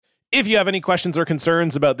If you have any questions or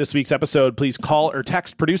concerns about this week's episode, please call or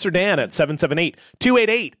text producer Dan at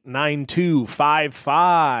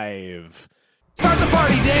 778-288-9255. Start the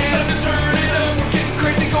party, Dan! Time to turn it up. We're getting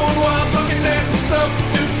crazy, going wild, talking nasty stuff.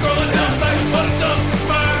 Dudes scrolling outside, what a dump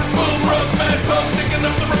fire. Boom, roast, mad post, sticking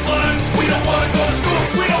up the replies. We don't want to go to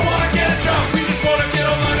school, we don't want to get a job. We just want to get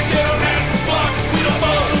online and get our asses blocked. We don't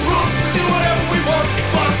follow the rules, we do whatever we want. It's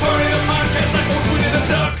Block Party, the podcast like we're tweeting a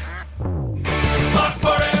duck. Block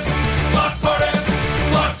Party, Block Party,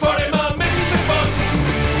 Block Party, my mentions are fun.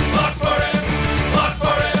 Block Party, Block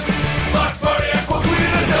Party, Block Party, I quote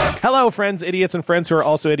tweeting a duck. Hello, friends, idiots, and friends who are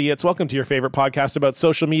also idiots. Welcome to your favorite podcast about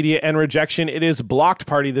social media and rejection. It is Blocked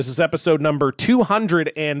Party. This is episode number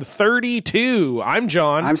 232. I'm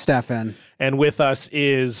John. I'm Stefan. And with us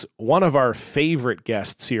is one of our favorite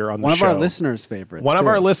guests here on the show. One of our listeners' favorites. One of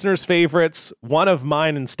our listeners' favorites. One of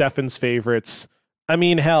mine and Stefan's favorites. I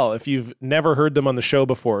mean, hell, if you've never heard them on the show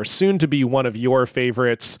before, soon to be one of your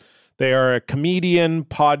favorites. They are a comedian,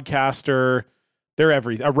 podcaster. They're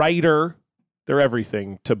a writer. They're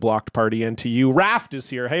everything to Blocked Party and to you. Raft is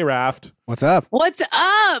here. Hey, Raft. What's up? What's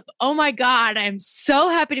up? Oh my God. I'm so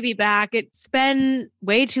happy to be back. It's been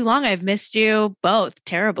way too long. I've missed you both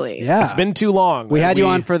terribly. Yeah. It's been too long. We had you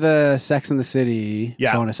on for the Sex and the City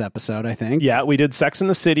bonus episode, I think. Yeah, we did Sex and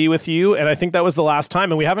the City with you, and I think that was the last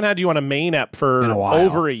time. And we haven't had you on a main ep for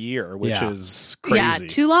over a year, which is crazy. Yeah,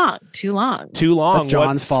 too long. That's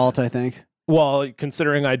John's fault, I think. Well,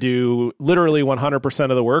 considering I do literally 100%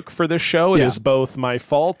 of the work for this show, it is both my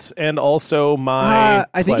fault and also my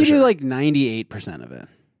I think pleasure. you do like 98% of it.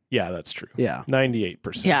 Yeah, that's true. Yeah.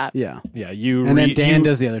 98%. Yeah. Yeah. And then Dan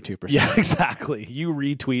does the other 2%. Yeah, exactly. You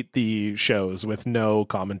retweet the shows with no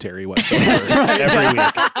commentary whatsoever every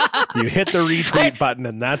week. You hit the retweet button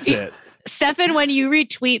and that's it. Stefan, when you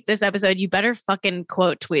retweet this episode, you better fucking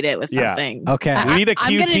quote tweet it with something. Yeah. Okay. We need a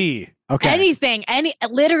QT. Okay. Anything,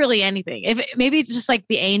 literally anything. If maybe it's just like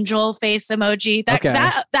the angel face emoji.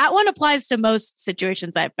 That one applies to most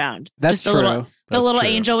situations I've found. That's just true. The little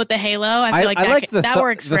angel with the halo. I feel like that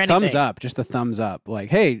works for anything. Thumbs up, just the thumbs up. Like,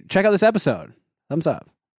 hey, check out this episode. Thumbs up.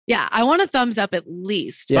 Yeah, I want a thumbs up at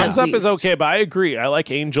least. Yeah. Thumbs up is okay, but I agree. I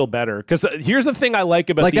like angel better. Because here's the thing I like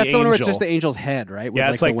about the angel. Like that's the one where it's just the angel's head, right? With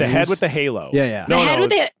it's like the head with the halo. Yeah. The head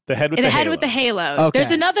with the halo. Okay.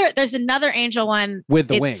 There's another angel one. With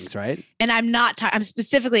the wings, right? And I'm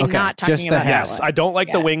specifically not talking just the about head. that Yes, one. I don't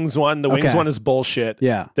like the wings one. The wings one is bullshit.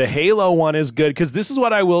 Yeah. The halo one is good. Because this is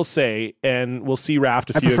what I will say, and we'll see, Raft,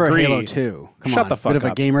 if you agree. I prefer Halo 2. Shut the fuck up. Bit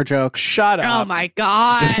of a gamer joke. Shut up. Oh my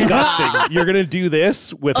God. Disgusting. You're going to do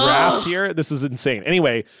this with Raft here? This is insane.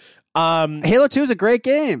 Anyway. Halo 2 is a great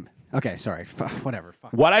game. Okay, sorry. Whatever.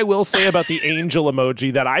 What I will say about the angel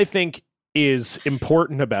emoji that I think is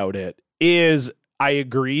important about it is I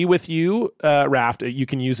agree with you, Raft. You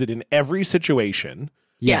can use it in every situation.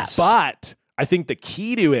 Yes. But I think the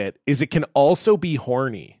key to it is it can also be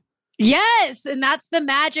horny. Yes, and that's the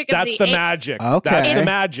magic of That's the magic. Okay. That's the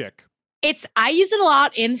magic. I use it a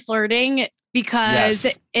lot in flirting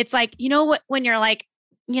because it's like, you know what, when you're like,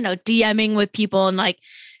 you know, DMing with people and like,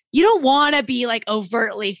 you don't want to be like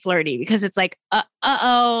overtly flirty because it's like,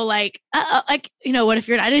 like, you know, what if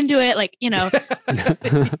you're not into it? Like, you know,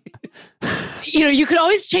 you could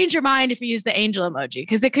always change your mind if you use the angel emoji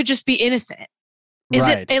because it could just be innocent.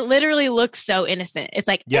 It literally looks so innocent. It's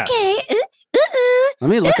like, okay. Let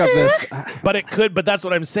me look up this. But that's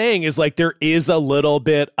what I'm saying is like there is a little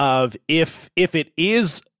bit of if it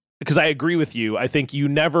is, because I agree with you. I think you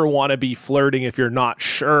never want to be flirting if you're not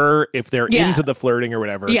sure if they're into the flirting or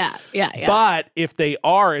whatever. Yeah. But if they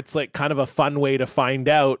are, it's like kind of a fun way to find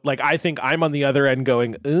out. Like I think I'm on the other end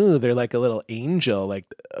going, ooh, they're like a little angel. Like,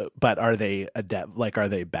 but are they are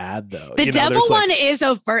they bad though? The devil one is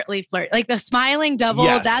overtly flirt. Like the smiling devil.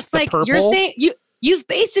 Yes, that's like purple. You're saying you've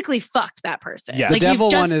basically fucked that person. Yeah. The Like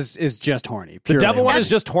devil one is just horny. The devil one is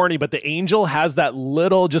just horny, but the angel has that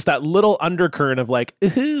little undercurrent of like,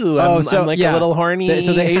 ooh, I'm like a little horny.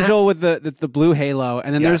 So the angel with the blue halo,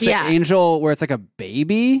 and then there's the angel where it's like a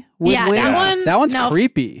baby with wings. That one's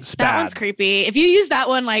creepy. That one's creepy. If you use that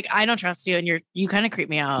one, like I don't trust you, and you kind of creep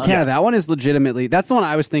me out. Yeah, that one is legitimately. That's the one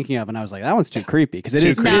I was thinking of, and I was like, that one's too creepy because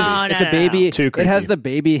it's a baby. Too creepy. It has the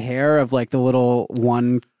baby hair of like the little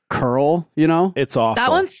one curl, you know? It's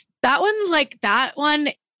awful. That one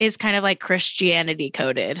is kind of like Christianity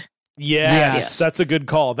coded. Yes. That's a good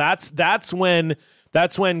call. That's when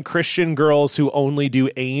Christian girls who only do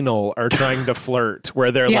anal are trying to flirt,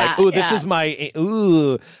 where they're like, "Ooh, this is my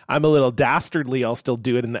I'm a little dastardly. I'll still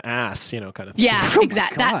do it in the ass," kind of thing. Yeah,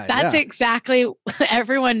 exactly. That's exactly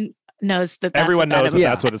everyone. knows that everyone knows that yeah.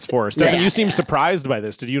 that's what it's for. Stefan, you seem surprised by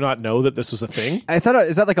this. Did you not know that this was a thing? I thought,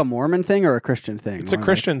 is that like a Mormon thing or a Christian thing? It's a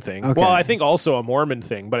Christian thing. Okay. Well, I think also a Mormon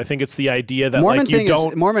thing, but I think it's the idea that Mormon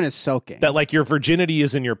like Mormon is soaking. That like your virginity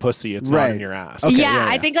is in your pussy, it's not in your ass. Okay, yeah,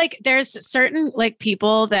 I think like there's certain like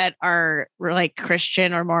people that are like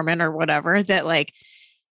Christian or Mormon or whatever that like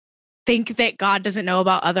think that God doesn't know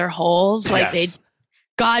about other holes. Like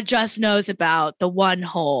God just knows about the one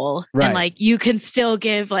hole. Right. And like you can still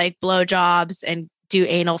give like blowjobs and do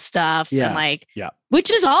anal stuff and like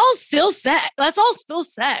which is all still sex. That's all still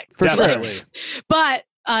sex. For sure. But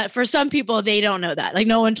for some people they don't know that. Like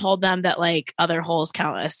no one told them that like other holes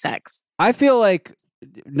count as sex. I feel like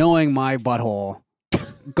knowing my butthole,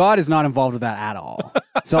 God is not involved with that at all.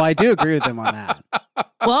 So I do agree with him on that.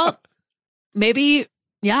 Well, maybe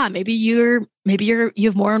you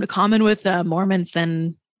have more in common with Mormons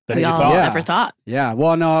than we all ever thought. Yeah.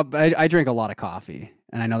 Well, no, I drink a lot of coffee,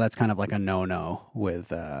 and I know that's kind of like a no-no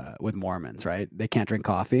with Mormons, right? They can't drink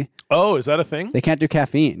coffee. Oh, is that a thing? They can't do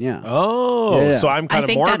caffeine. Yeah. Oh, so I'm kind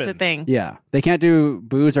of Mormon. I think that's a thing. Yeah, they can't do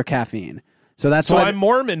booze or caffeine. So that's why I'm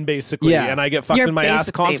Mormon basically, and I get fucked in my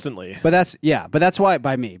ass constantly. But that's why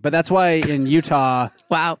by me. But that's why in Utah,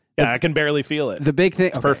 wow. Yeah, I can barely feel it. The big thing,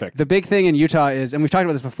 it's perfect. The big thing in Utah is, and we've talked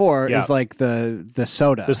about this before, is like the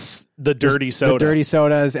soda, the dirty soda, the dirty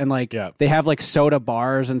sodas, and like they have like soda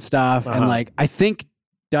bars and stuff, and like I think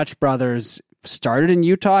Dutch Brothers started in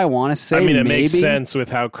Utah. I want to say. I mean, it maybe makes sense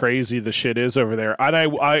with how crazy the shit is over there. And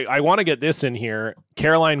I want to get this in here.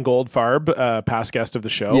 Caroline Goldfarb, past guest of the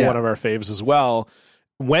show, one of our faves as well,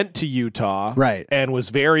 went to Utah, and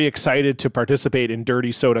was very excited to participate in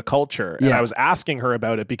dirty soda culture. And I was asking her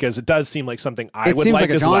about it because it does seem like something I would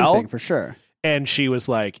like a as John well, thing, for sure. And she was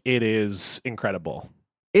like, "It is incredible."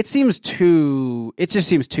 It just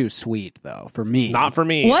seems too sweet though for me. Not for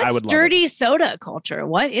me. What's I would dirty soda culture?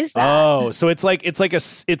 What is that? Oh, so it's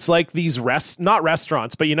like these not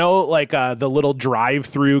restaurants, but you know, like the little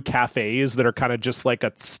drive-through cafes that are kind of just like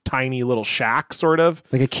a tiny little shack, sort of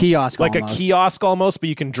like a kiosk, a kiosk almost, but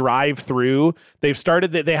you can drive through. They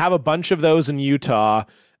have a bunch of those in Utah.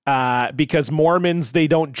 Because Mormons, they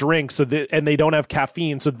don't drink, and they don't have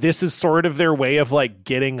caffeine, so this is sort of their way of like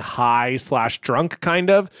getting high / drunk, kind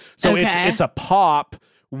of. So it's a pop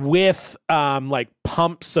with like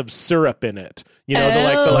pumps of syrup in it. You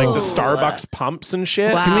know, the Starbucks pumps and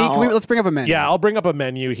shit. Wow. Can we let's bring up a menu? Yeah, I'll bring up a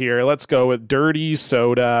menu here. Let's go with dirty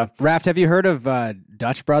soda. Raft, have you heard of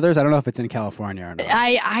Dutch Brothers? I don't know if it's in California or not.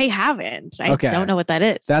 I haven't. I don't know what that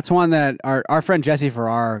is. That's one that our friend Jesse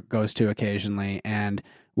Farrar goes to occasionally, and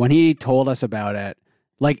when he told us about it,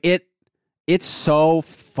 like it's so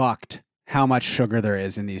fucked how much sugar there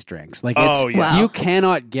is in these drinks. Like you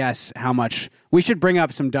cannot guess how much. We should bring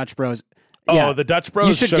up some Dutch Bros. Oh, the Dutch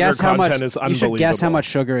Bros sugar content is unbelievable. You should guess how much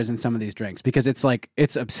sugar is in some of these drinks because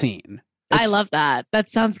it's obscene. I love that. That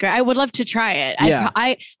sounds great. I would love to try it. Yeah.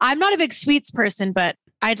 I'm not a big sweets person, but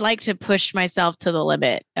I'd like to push myself to the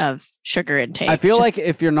limit of sugar intake. I feel like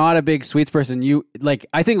if you're not a big sweets person,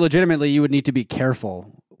 I think legitimately you would need to be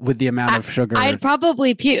careful with the amount of sugar. I'd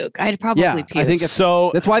probably puke. Puke. I think so.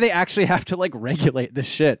 That's why they actually have to like regulate this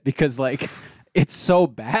shit because like it's so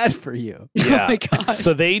bad for you. Yeah. Oh my God.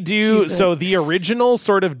 So they do. Jesus. So the original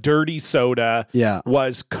sort of dirty soda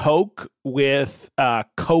was Coke with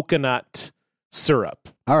coconut syrup.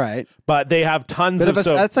 All right. But they have tons of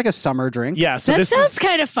that's like a summer drink. Yeah. So that sounds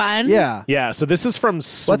kind of fun. Yeah. Yeah. So this is from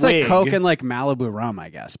Swig. Well, it's like Coke and like Malibu rum, I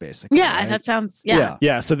guess, basically. Yeah, right? that sounds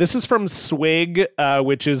Yeah. So this is from Swig,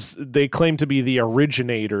 which is they claim to be the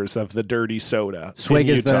originators of the dirty soda. Swig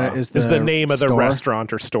is the name of the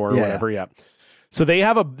restaurant or store or whatever. Yeah. So they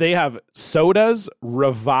have sodas,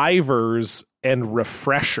 revivers, and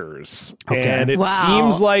refreshers. Okay. And it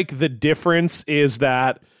seems like the difference is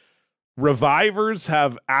that revivers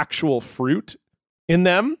have actual fruit in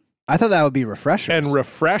them. I thought that would be refreshers. And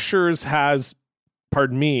refreshers has,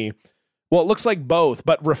 pardon me, well, it looks like both,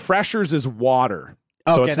 but refreshers is water.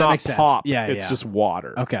 So it's not pop. It's just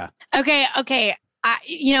water. Okay.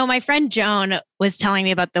 My friend Joan was telling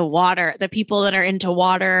me about the people that are into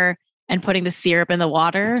water and putting the syrup in the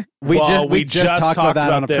water. We just talked about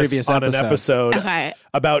that on a previous episode.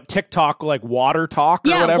 About TikTok, like Water Talk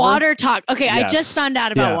or whatever. Yeah, Water Talk. Okay, yes. I just found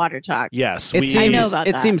out about Water Talk. Yes. I know about that.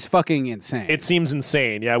 It seems fucking insane. It seems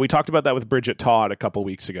insane. Yeah, we talked about that with Bridget Todd a couple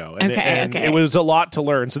weeks ago. And it was a lot to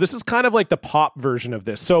learn. So this is kind of like the pop version of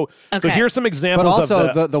this. So here's some examples but also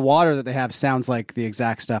of the water that they have sounds like the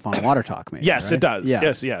exact stuff on Water Talk, maybe. Yes, right? It does.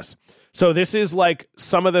 Yeah. Yes. So this is like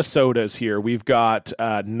some of the sodas here. We've got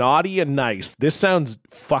Naughty and Nice. This sounds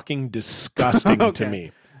fucking disgusting to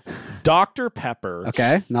me. Dr. Pepper.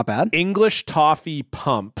 Okay, not bad. English Toffee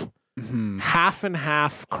Pump. half and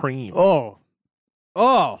half cream. Oh,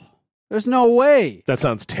 there's no way. That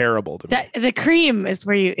sounds terrible to me. The cream is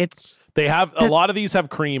where They have a lot of these have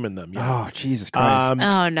cream in them. Yeah. Oh, Jesus Christ.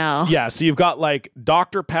 oh no. Yeah, so you've got like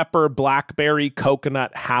Dr. Pepper, blackberry,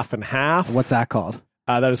 coconut, half and half. What's that called?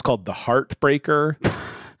 That is called the Heartbreaker.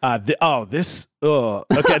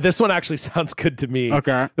 Okay, this one actually sounds good to me.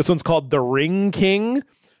 Okay. This one's called the Ring King,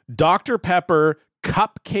 Dr. Pepper,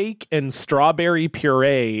 cupcake and strawberry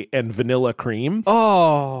puree and vanilla cream.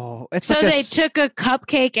 Oh, it's So like they took a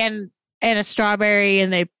cupcake and a strawberry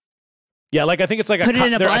and they Yeah, like I think it's like put it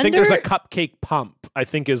in a blender? I think there's a cupcake pump. I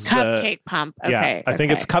think is cupcake pump. Okay. Yeah, I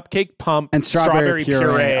think it's cupcake pump and strawberry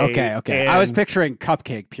puree. Okay. Okay. I was picturing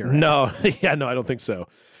cupcake puree. No, I don't think so.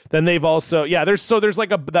 Then they've also there's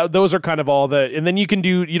like those are kind of all the, and then you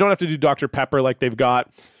don't have to do Dr. Pepper. Like they've got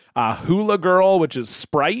Hula Girl, which is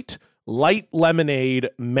Sprite, light lemonade,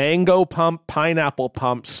 mango pump, pineapple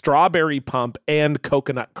pump, strawberry pump, and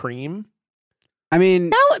coconut cream. I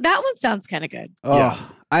mean, that one sounds kind of good.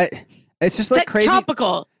 It's just like crazy.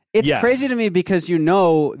 Tropical. It's crazy to me because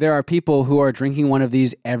there are people who are drinking one of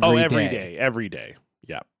these every day.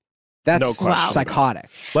 Yeah. That's No question. psychotic.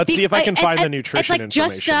 Let's see if I can find the nutrition it's like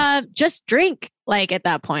information. just drink like at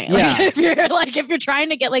that point. Yeah. Like, if you're trying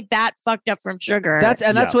to get like that fucked up from sugar. That's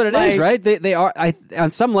what it is, right? They are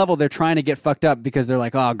on some level they're trying to get fucked up because they're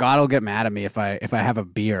like, oh, God will get mad at me if I have a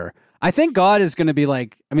beer. I think God is going to be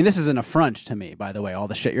like, I mean, this is an affront to me, by the way, all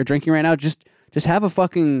the shit you're drinking right now. Just have a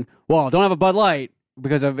fucking, don't have a Bud Light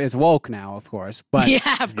because it's woke now, of course. But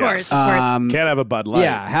yeah, of course. Can't have a Bud Light.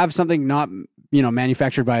 Yeah, have something not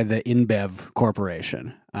manufactured by the InBev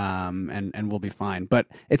Corporation, and we'll be fine. But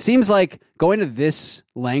it seems like going to this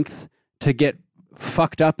length to get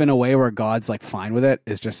fucked up in a way where God's like fine with it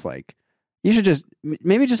is just like, you should just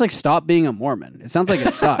maybe just like stop being a Mormon. It sounds like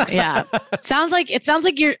it sucks. Yeah, it sounds like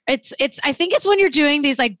you're. It's. I think it's when you're doing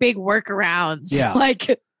these like big workarounds. Yeah.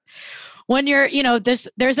 Like when you're,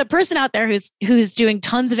 there's a person out there who's doing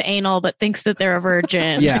tons of anal but thinks that they're a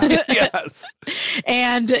virgin. Yeah. Yes.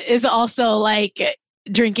 And is also like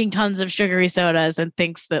drinking tons of sugary sodas and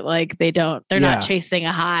thinks that like they're not chasing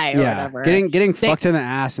a high or whatever. Getting fucked in the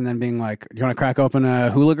ass and then being like, do you want to crack open a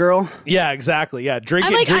Hula Girl? Yeah, exactly. Yeah.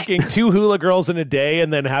 Drinking 2 Hula Girls in a day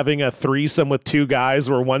and then having a threesome with 2 guys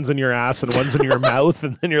where one's in your ass and one's in your mouth.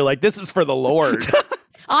 And then you're like, this is for the Lord.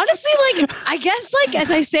 Honestly, like, I guess, like, as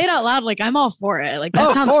I say it out loud, like, I'm all for it. Like,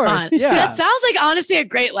 that sounds fun. Yeah. That sounds like, honestly, a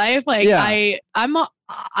great life. Like,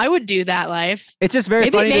 I would do that life. It's just very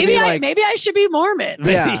funny to be like... Maybe I should be Mormon.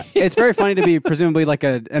 Yeah. It's very funny to be presumably like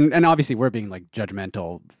and obviously we're being like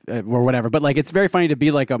judgmental or whatever, but like, it's very funny to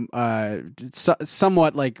be like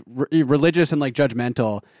somewhat like religious and like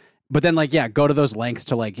judgmental. But then, like, go to those lengths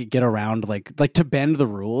to like get around, like to bend the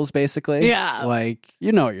rules, basically. Yeah. Like,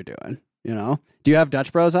 you know what you're doing. Do you have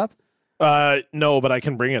Dutch Bros up? No, but I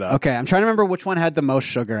can bring it up. Okay, I'm trying to remember which one had the most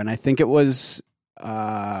sugar, and I think it was.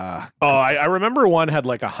 I remember one had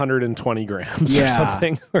like 120 grams or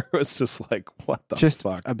something, where it was just like, what the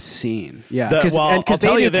fuck? Obscene. Yeah, because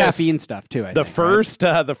they do caffeine stuff too. I think,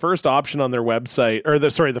 the first option on their website, or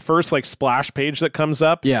the first like splash page that comes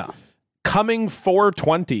up. Yeah. Coming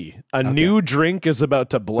 420, new drink is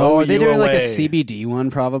about to blow you away. Are they doing like a CBD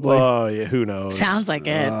one probably? Oh, yeah, who knows? Sounds like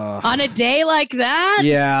it. On a day like that?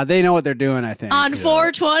 Yeah, they know what they're doing, I think. On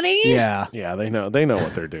 420? Yeah. Yeah, they know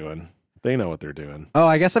what they're doing. They know what they're doing. Oh,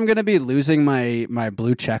 I guess I'm going to be losing my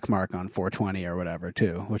blue check mark on 420 or whatever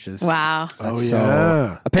too, which is wow.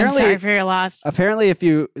 So apparently, I'm sorry for your loss. Apparently, if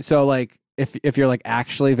you're like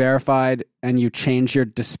actually verified and you change your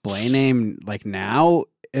display name like now,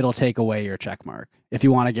 it'll take away your check mark if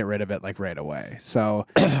you want to get rid of it like right away. So,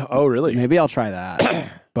 oh really? Maybe I'll try that.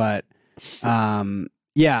 But,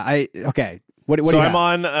 okay. What do you I'm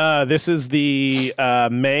on. This is the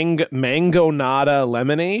Mangonada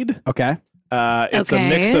lemonade. Okay. It's a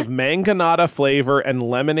mix of mangonada flavor and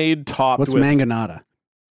lemonade topped with. What's mangonada?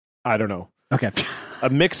 I don't know. Okay. A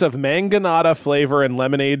mix of mangonada flavor and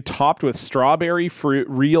lemonade topped with strawberry fruit,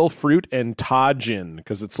 real fruit, and tajin,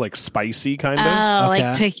 because it's like spicy kind of. Oh, like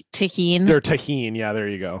tahini. They're tahini. Yeah, there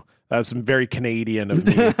you go. That's very Canadian of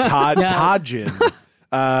me. Tajin.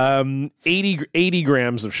 80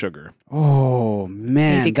 grams of sugar. Oh,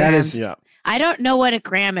 man. That is... Yeah. I don't know what a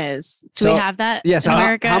gram is. Do we have that in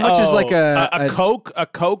America? How much is like a Coke? A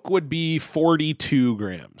Coke would be 42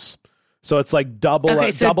 grams. So it's like double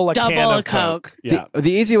a can of Coke. Yeah.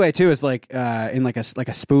 The easy way too is like in like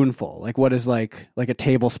a spoonful. Like what is like a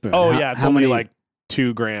tablespoon? Oh yeah, it's only like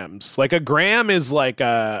 2 grams. Like a gram is like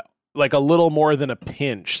a little more than a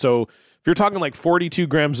pinch. So if you're talking like 42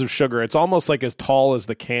 grams of sugar, it's almost like as tall as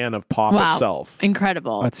the can of pop itself.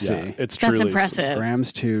 Incredible. Let's see. It's That's truly impressive.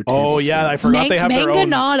 Grams to Oh yeah, I forgot they have their own.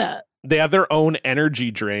 Manganata. They have their own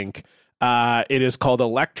energy drink. It is called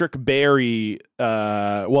Electric Berry.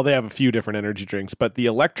 Well, they have a few different energy drinks, but the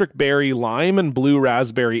Electric Berry Lime and Blue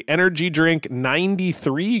Raspberry Energy Drink,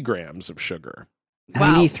 93 grams of sugar.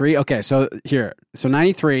 93. Okay, so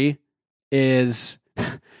 93 is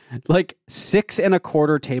like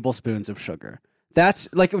 6.25 tablespoons of sugar. That's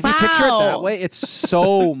like, if you picture it that way, it's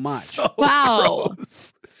so much. Wow.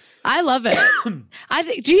 Gross. I love it.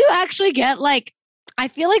 Do you actually get like, I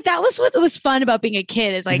feel like that was what was fun about being a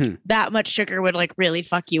kid is like that much sugar would like really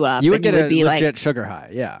fuck you up. You would get a be legit like, sugar high.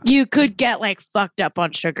 Yeah. You could get like fucked up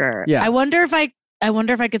on sugar. Yeah. I wonder if I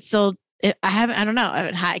could still, I don't know.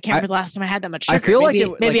 I can't remember the last time I had that much sugar. I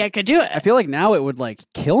feel maybe I could do it. I feel like now it would like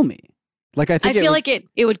kill me. Like I feel like it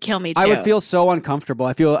would kill me too. I would feel so uncomfortable.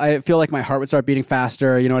 I feel like my heart would start beating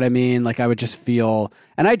faster. You know what I mean? Like I would just feel.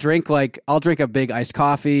 And I'll drink a big iced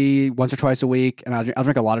coffee once or twice a week, and I'll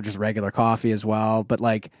drink a lot of just regular coffee as well. But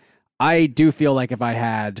like I do feel like if I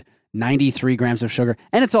had 93 grams of sugar,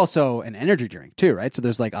 and it's also an energy drink too, right? So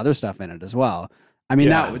there's like other stuff in it as well. I mean,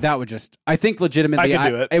 that would just, I think legitimately, I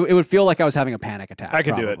could do it. It would feel like I was having a panic attack. I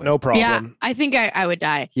could do it. No problem. Yeah, I think I would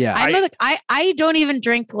die. Yeah. I don't even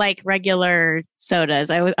drink like regular sodas.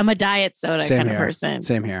 I'm a diet soda Same kind here. of person.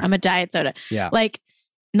 Same here. I'm a diet soda. Yeah. Like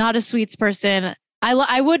not a sweets person.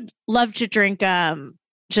 I would love to drink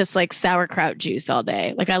just like sauerkraut juice all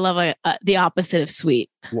day. Like I love the opposite of sweet.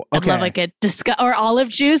 Okay. I love like or olive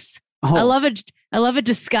juice. Oh. I love a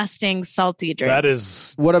disgusting salty drink. That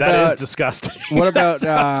is disgusting. What about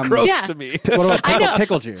That's gross to me. What about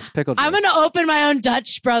pickle juice? Pickle juice. I'm going to open my own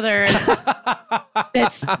Dutch Brothers.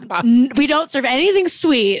 We don't serve anything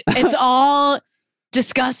sweet. It's all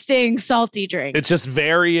disgusting salty drinks. It's just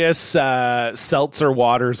various seltzer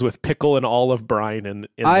waters with pickle and olive brine in them.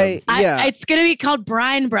 It's going to be called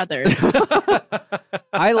Brine Brothers.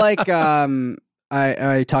 I like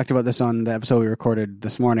I talked about this on the episode we recorded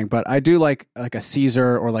this morning, but I do like a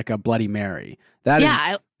Caesar or like a Bloody Mary. That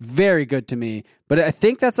is very good to me. But I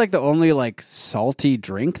think that's like the only like salty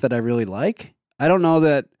drink that I really like. I don't know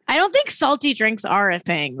that. I don't think salty drinks are a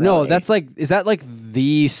thing. Really. No, that's like, is that like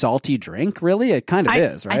the salty drink? Really? It kind of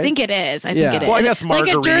is, right? I think it is. I think it is. Well, I guess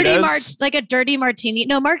margaritas. Like a dirty martini.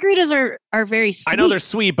 No, margaritas are very sweet. I know they're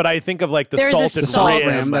sweet, but I think of like the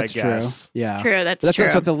salted rim. That's I guess. True. Yeah. True. That's true.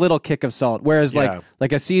 So it's a little kick of salt. Whereas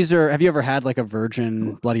like a Caesar, have you ever had like a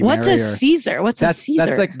virgin Bloody Mary? What's a Caesar? What's a Caesar?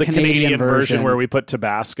 That's like the Canadian version where we put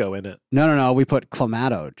Tabasco in it. No. We put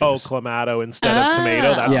Clamato juice. Oh, Clamato instead of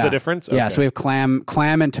tomato. That's the difference? Okay. Yeah, so we have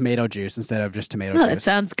clam and tomato juice instead of just tomato juice. That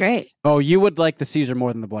sounds great. Oh, you would like the Caesar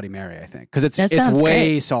more than the Bloody Mary, I think, because it's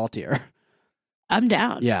way saltier. I'm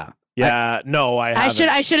down. Yeah. Yeah,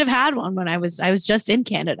 I should have had one when I was just in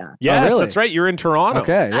Canada. Yes, really? That's right. You're in Toronto.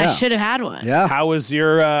 Okay, yeah. I should have had one. Yeah. How was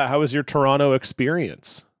your Toronto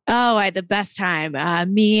experience? Oh, I had the best time.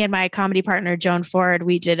 Me and my comedy partner Joan Ford,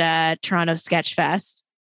 we did a Toronto Sketch Fest,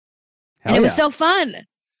 and it was so fun.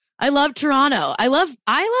 I love Toronto. I've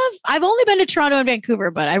only been to Toronto and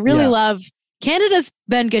Vancouver, but I really love Canada's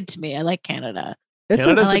been good to me. I like Canada. It's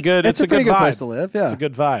a pretty good place to live. Yeah. It's a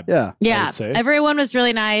good vibe. Yeah. Yeah. Everyone was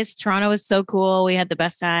really nice. Toronto was so cool. We had the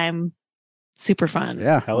best time. Super fun.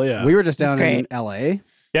 Yeah. Hell yeah. We were just down in LA.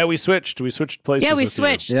 Yeah, we switched. We swithed places. Yeah, we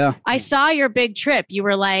switched. Yeah. I saw your big trip. You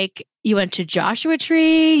were like, you went to Joshua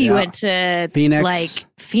Tree. You went to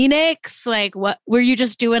Phoenix. Like, what were you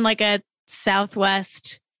just doing? Like a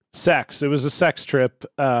Southwest sex. It was a sex trip.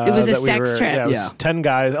 It was a sex trip. Yeah, it was 10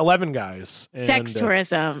 guys, 11 guys. Sex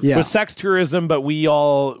tourism. Yeah. It was sex tourism, but we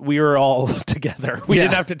were all together. We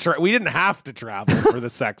didn't have to we didn't have to travel for the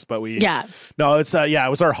sex, but we No, it's it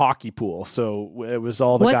was our hockey pool. So it was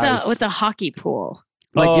all the guys. What's a hockey pool?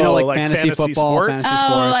 Like like fantasy football, sports? fantasy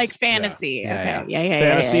sports. Oh, like fantasy. Yeah. Okay. Yeah.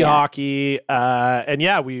 Fantasy hockey.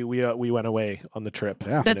 And we went away on the trip.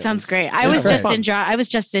 Yeah. That sounds great. I was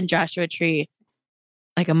just in Joshua Tree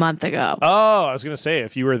like a month ago. Oh, I was going to say,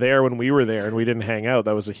 if you were there when we were there and we didn't hang out,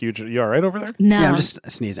 that was a huge... You all right over there? No. Yeah, I'm just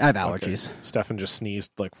sneezing. I have allergies. Okay. Stefan just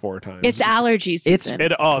sneezed like 4 times. It's allergies.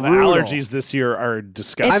 The allergies this year are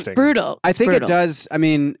disgusting. It's brutal. I think it does. I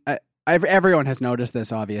mean, everyone has noticed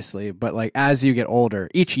this, obviously, but like as you get older,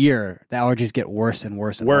 each year, the allergies get worse and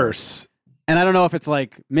worse and worse. And I don't know if it's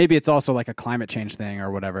like, maybe it's also like a climate change thing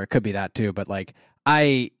or whatever. It could be that too. But like,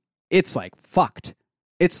 it's like fucked.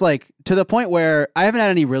 It's like to the point where I haven't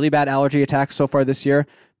had any really bad allergy attacks so far this year,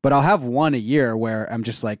 but I'll have one a year where I'm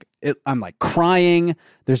just like, I'm like crying.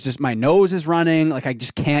 There's just, my nose is running. Like I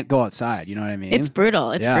just can't go outside. You know what I mean? It's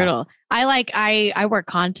brutal. It's brutal. I wear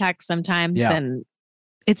contacts sometimes and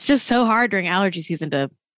it's just so hard during allergy season to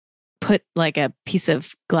put like a piece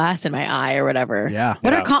of glass in my eye or whatever. Yeah.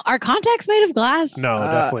 What are contacts made of glass? No,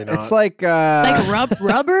 definitely not. It's like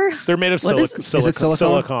rubber. They're made of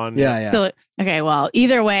silicone. Yeah. Okay, well,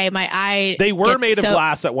 either way, my eye. They were made of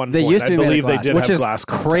glass at one point. They used to be made of glass, they did which have is glass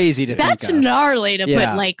crazy to think That's of. gnarly to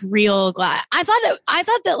put like real glass. I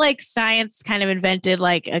thought that like science kind of invented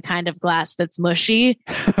like a kind of glass that's mushy.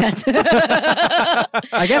 I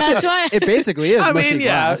guess it basically is mushy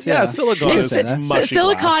glass. Yeah, silicone is mushy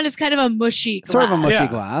silicone glass. is kind of a mushy glass. Sort of a mushy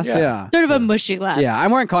glass. Yeah. Sort of a mushy glass. Yeah,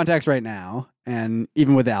 I'm wearing contacts right now, and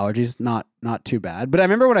even with the allergies, not too bad. But I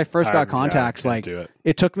remember when I first got contacts, like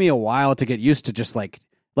it took me a while to get used to just like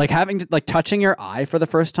having to, like touching your eye for the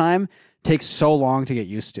first time takes so long to get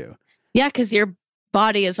used to. Yeah, because your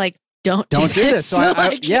body is like, don't do this. So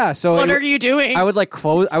so what are you doing? I would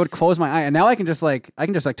close my eye, and now I can just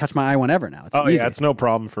touch my eye whenever now. It's easy. Yeah, it's no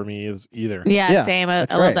problem for me either. Yeah, same. I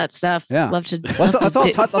love that stuff. Yeah. Love to. Let's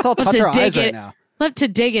all touch our eyes right now. Love to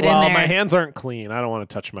dig it in there. Well, my hands aren't clean. I don't want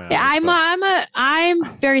to touch my eyes. Yeah,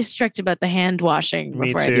 I'm very strict about the hand washing.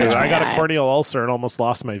 Me before too. I got a corneal ulcer and almost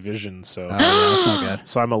lost my vision. So that's not good.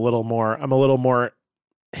 So I'm a little more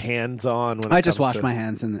hands on when I just washed my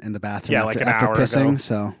hands in the bathroom after hour pissing. ago.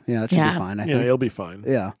 So that should be fine. I think. Yeah, you'll be fine.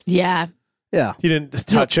 Yeah. Yeah. Yeah. You didn't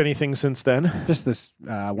touch anything since then? Just this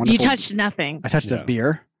wonderful. You touched nothing. I touched a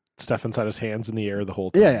beer. Stuff inside his hands in the air the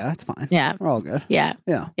whole time. Yeah, that's fine. Yeah. We're all good. Yeah.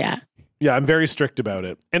 Yeah. Yeah. Yeah, I'm very strict about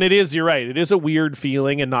it. And you're right. It is a weird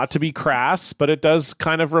feeling, and not to be crass, but it does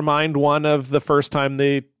kind of remind one of the first time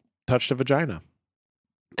they touched a vagina.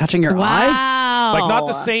 Touching your eye? Like not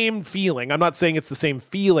the same feeling. I'm not saying it's the same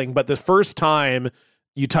feeling, but the first time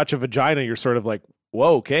you touch a vagina, you're sort of like,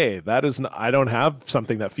 whoa, okay, I don't have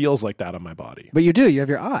something that feels like that on my body. But you do. You have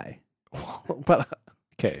your eye. But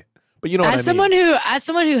okay. But you know what I mean. As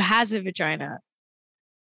someone who has a vagina,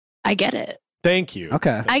 I get it. Thank you.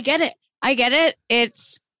 Okay. I get it.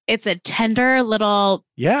 It's a tender little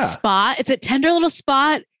spot. It's a tender little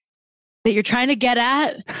spot that you're trying to get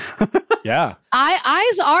at. Yeah.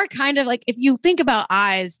 Eyes are kind of like, if you think about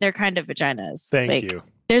eyes, they're kind of vaginas. Thank you.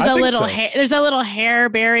 There's a little hair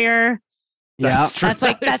barrier. Yeah, that's true.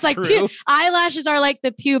 That's like eyelashes are like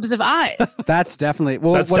the pubes of eyes. That's definitely.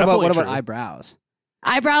 Well, what about eyebrows?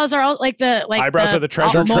 Eyebrows are all like eyebrows are the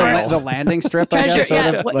treasure trail, the landing strip. Treasure,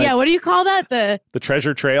 I guess, what do you call that? The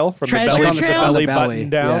treasure trail from treasure the belly button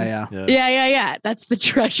down. Yeah. That's the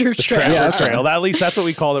treasure trail. Treasure trail. At least that's what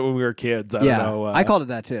we called it when we were kids. I don't know. I called it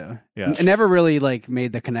that too. Yeah, I never really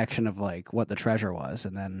made the connection of what the treasure was,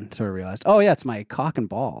 and then sort of realized, oh yeah, it's my cock and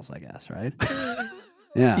balls. I guess, right?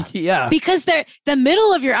 Yeah. Yeah. Because the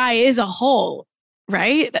middle of your eye is a hole,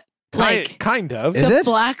 right? Kind of. Is it?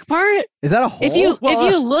 Black part? Is that a hole? If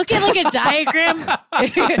you look at a diagram,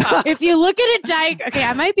 if you look at a diagram, okay,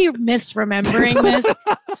 I might be misremembering this,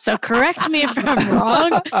 so correct me if I'm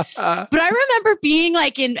wrong. But I remember being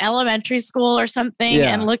in elementary school or something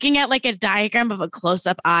and looking at a diagram of a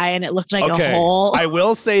close-up eye, and it looked like a hole. I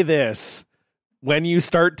will say this: when you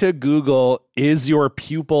start to Google, "Is your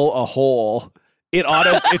pupil a hole?"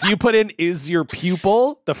 If you put in "is your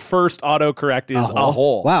pupil," the first autocorrect is a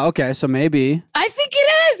hole. Wow. Okay. So maybe. I think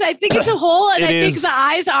it is. I think it's a hole, and I think the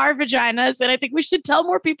eyes are vaginas, and I think we should tell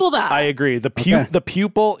more people that. I agree. The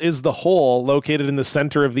pupil is the hole located in the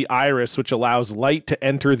center of the iris, which allows light to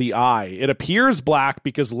enter the eye. It appears black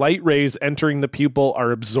because light rays entering the pupil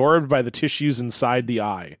are absorbed by the tissues inside the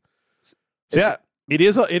eye. So it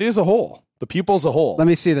is a hole. The pupil's a hole. Let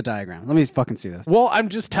me see the diagram. Let me fucking see this. Well, I'm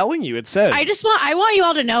just telling you. It says. I want you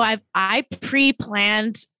all to know I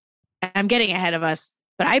pre-planned. I'm getting ahead of us,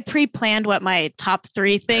 but I pre-planned what my top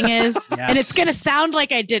 3 thing is, and it's gonna sound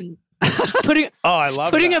like I didn't. Just putting. I love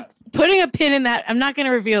putting a pin in that. I'm not going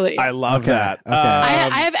to reveal it. I love that. Okay.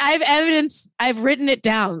 I have evidence. I've written it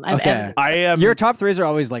down. I am. Your top 3s are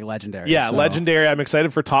always legendary. Yeah, so. Legendary. I'm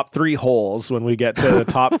excited for top 3 holes when we get to the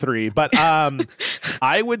top 3. But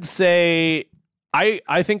I would say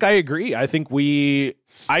I think I agree. I think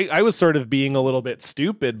I was sort of being a little bit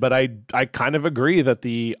stupid, but I kind of agree that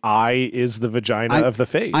the eye is the vagina of the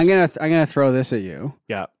face. I'm gonna throw this at you.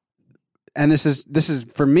 Yeah. And this is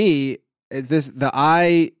for me. The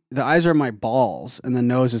eyes are my balls, and the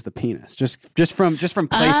nose is the penis. Just from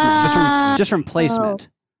placement. Just from placement.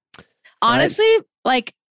 Honestly,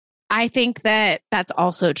 I think that that's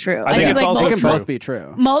also true. I think it's also They can true. both be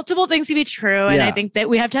true. Multiple things can be true, and Yeah. I think that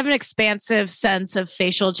we have to have an expansive sense of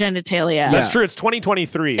facial genitalia. That's true. It's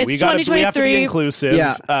 2023. It's We have to be 2023. inclusive.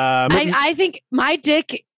 Yeah. I think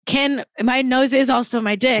my nose is also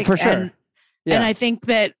my dick. For sure. And I think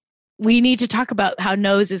that we need to talk about how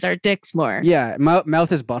noses are dicks more. Yeah,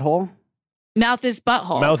 mouth is butthole. Mouth is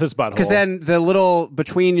butthole. Mouth is butthole. Because then the little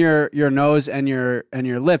between your nose and your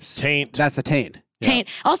lips, taint. that's the taint. Taint.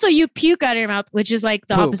 Also, you puke out of your mouth, which is like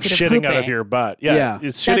the Poop. opposite of Shitting pooping. out of your butt. Yeah. Yeah.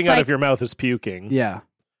 It's shitting That's out like- of your mouth is puking. Yeah.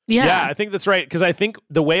 Yeah. I think that's right. Because I think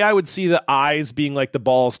the way I would see the eyes being like the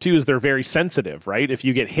balls too is they're very sensitive, right? If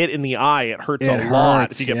you get hit in the eye, it hurts a lot.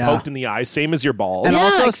 hurts, If you get yeah. poked in the eye, same as your balls. And Yeah,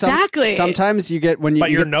 also, exactly. sometimes you get when you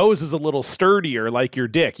but you your get- nose is a little sturdier, like your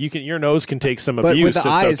dick. Your nose can take some but abuse. with the It's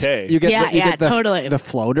eyes, okay. you get Yeah, the, you yeah, get the, totally. the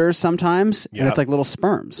floaters sometimes, and Yeah. it's like little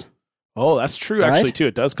sperms. Oh, that's true. Right? Actually, too.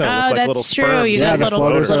 It does kind of Oh, look like that's little true. sperms. You Yeah, got the little-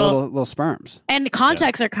 floaters are little- little sperms. And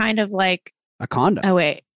contacts are kind of like, A condom. oh,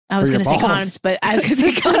 wait. I was For your going to say balls. condoms, but I was going to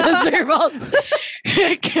say condoms for your balls.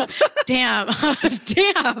 Damn.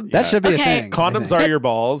 Damn. That should be a Okay. thing. I Condoms think. are your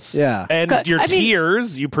balls. Yeah. And Good. your I mean-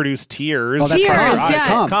 tears, you produce tears. Oh, that's Tears, cum. yeah.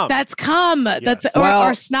 That's cum. That's cum. That's Well,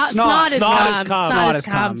 or snot. snot. Snot is Snot cum. is cum. Snot Snot is is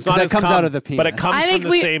cum. cum. Because that comes out of the But it penis. comes I from think the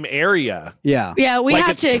we- same area. Yeah. Yeah, we Like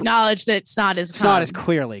have it's to acknowledge that snot is cum. Snot is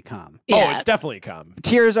clearly cum. Yeah. Oh, it's definitely cum.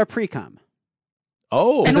 Tears are pre-cum.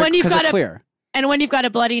 Oh, And when you've got they're a- clear. And when you've got a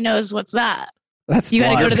bloody nose, what's that? That's You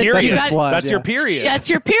gotta blood. go to the- period. you That's got- just blood. That's yeah. your period. That's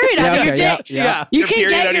your period out Yeah, of your okay, dick. yeah. You your can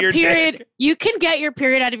period out get of your your period. dick. You can get your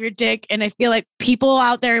period out of your dick, and I feel like people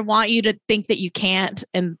out there want you to think that you can't,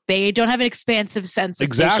 and they don't have an expansive sense of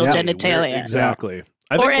Exactly. facial We're- genitalia Exactly.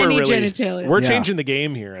 I or think we're any really, genitalia. We're Yeah. changing the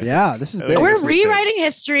game here. I think. Yeah, this is big. We're This is big. rewriting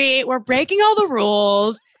history. We're breaking all the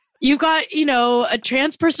rules. You've got, a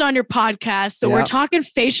trans person on your podcast, so Yeah. we're talking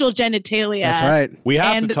facial genitalia. That's right. We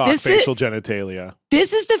have And to talk this is- facial genitalia.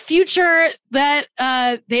 This is the future that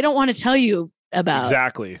they don't want to tell you about.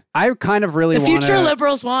 Exactly. I kind of really The want future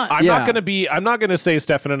liberals want. I'm Yeah. not gonna say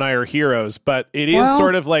Stefan and I are heroes, but it is Well-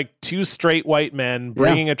 sort of like two straight white men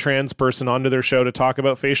bringing a trans person onto their show to talk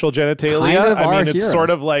about facial genitalia. Kind of I are mean, it's heroes. sort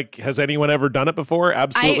of like, has anyone ever done it before?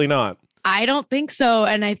 Absolutely not. I don't think so,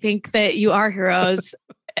 and I think that you are heroes.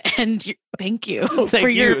 And thank you Thank for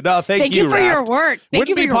you. your No, thank you for your Raft. work. Thank Wouldn't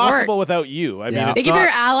you for be your possible work. without you. I mean, Yeah. it's Thank you for not.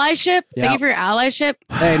 your allyship. Yeah. Thank you for your allyship.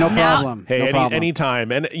 Hey, no Now- problem. Hey, no problem. anytime,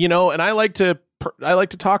 and and I like to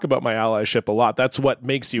talk about my allyship a lot. That's what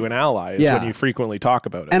makes you an ally, is Yeah. when you frequently talk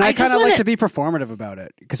about it. And I I just kind of like wanna- to be performative about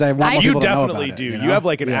it because I want more you people to know definitely about do. it, You have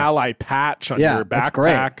like an Yeah. ally patch on Yeah, your that's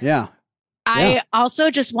great. backpack. Yeah. I also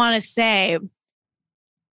just want to say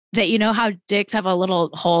that you know how dicks have a little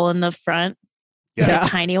hole in the front, Yeah.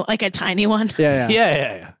 like a tiny one. Yeah. Yeah.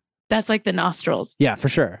 Yeah, That's like the nostrils. Yeah, for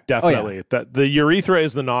sure. definitely. Oh, yeah. That the urethra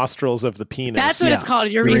is the nostrils of the penis. That's what it's Yeah.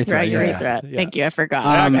 called. Urethra. Urethra, yeah. Thank you. I forgot.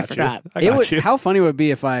 I I got you. forgot. I It got would, you. how funny would it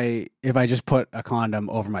be if I just put a condom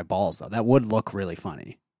over my balls though? That would look really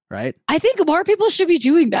funny, right? I think more people should be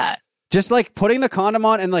doing that. Just like putting the condom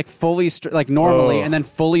on and like fully like normally, Oh. and then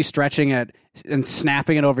fully stretching it and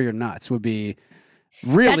snapping it over your nuts would be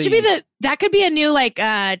really That should be that could be a new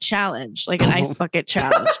challenge, like an ice bucket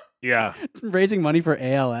challenge. Yeah. raising money for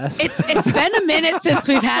ALS. It's been a minute since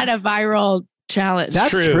we've had a viral challenge. That's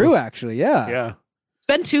true. true, actually. Yeah. Yeah. It's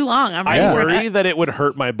been too long. I'm I ready for worry that. that it would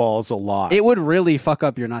hurt my balls a lot. It would really fuck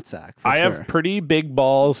up your nutsack. For I sure. have pretty big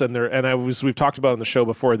balls, and we've talked about it on the show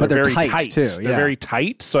before. They're, But they're very tight, tight. too, They're yeah. very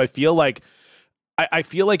tight. So I feel like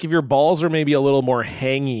if your balls are maybe a little more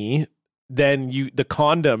hangy, then the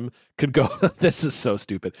condom could go. This is so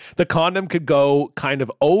stupid. The condom could go kind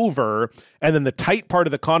of over, and then the tight part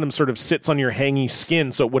of the condom sort of sits on your hangy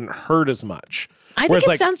skin, so it wouldn't hurt as much. I think Whereas, it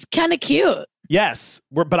like, sounds kind of cute. Yes,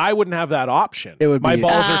 but I wouldn't have that option. It would my be-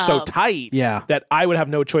 balls are so Oh. tight Yeah. that I would have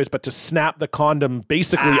no choice but to snap the condom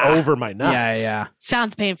basically over my nuts. Yeah.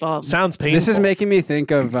 Sounds painful. Sounds painful. This is making me think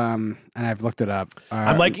of, and I've looked it up.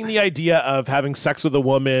 I'm liking the idea of having sex with a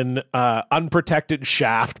woman, unprotected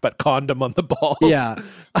shaft, but condom on the balls. Yeah.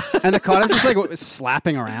 And the condom's just like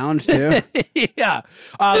slapping around too. Yeah.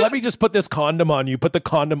 Let me just put this condom on you. Put the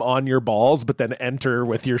condom on your balls, but then enter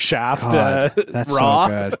with your shaft God, that's raw.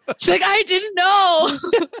 so good. She's like, I didn't know.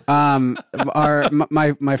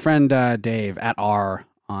 My friend Dave at R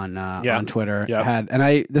on Twitter Yeah.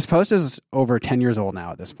 had, this post is over 10 years old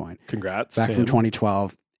now at this point, Congrats. back to from him.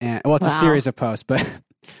 2012, and it's a Wow. series of posts, but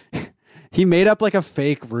he made up like a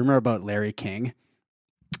fake rumor about Larry King,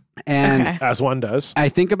 And Okay. As one does. I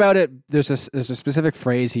think about it. There's a specific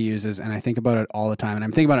phrase he uses, and I think about it all the time. And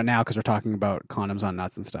I'm thinking about it now because we're talking about condoms on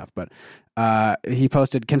nuts and stuff. But he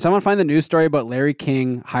posted, "Can someone find the news story about Larry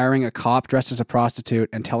King hiring a cop dressed as a prostitute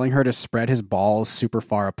and telling her to spread his balls super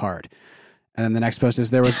far apart?" And then the next post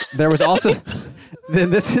is there was also then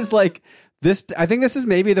this is like this. I think this is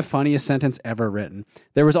maybe the funniest sentence ever written.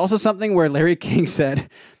 There was also something where Larry King said,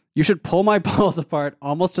 "You should pull my balls apart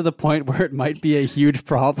almost to the point where it might be a huge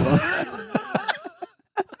problem."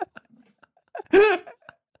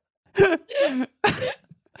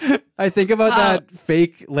 I think about that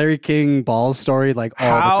fake Larry King balls story like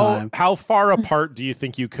all the time. How far apart do you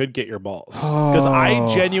think you could get your balls? Because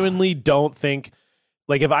I genuinely don't think,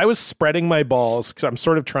 like, if I was spreading my balls, because I'm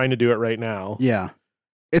sort of trying to do it right now. Yeah,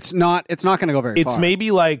 it's not going to go very far. It's maybe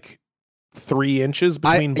like 3 inches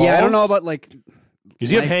between balls. Yeah, I don't know about like.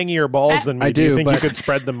 Because you have hangier balls than me. I do, do you think you but- could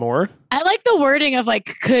spread them more? I like the wording of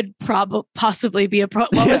like could possibly be a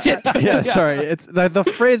problem. What was it? Yeah, sorry. It's the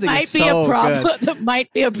phrasing Might is be so a problem. good.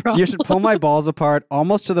 Might be a problem. You should pull my balls apart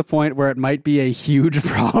almost to the point where it might be a huge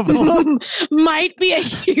problem. Might be a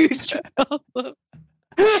huge problem.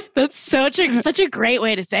 That's such a great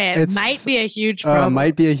way to say it. It's- Might be a huge problem.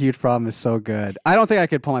 Might be a huge problem is so good. I don't think I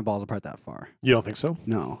could pull my balls apart that far. You don't think so?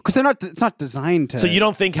 No, because they're not. It's not designed to. So you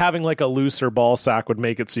don't think having like a looser ball sack would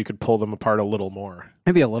make it so you could pull them apart a little more?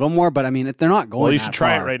 maybe a little more, but I mean, they're not going. Well, you that should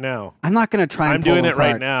try far. it right now. I'm not going to try. And I'm pull doing them it right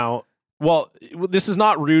apart. now. Well, this is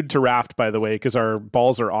not rude to Raft, by the way, because our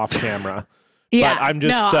balls are off camera. yeah, But I'm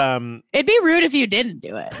just. no, it'd be rude if you didn't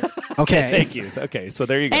do it. Okay, Thank you. Okay, so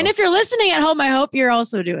there you go. And if you're listening at home, I hope you're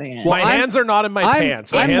also doing it. Well, my hands are not in my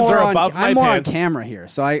pants. My hands more are on- above my I'm more pants. on camera here,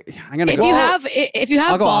 so I'm going to if go. you have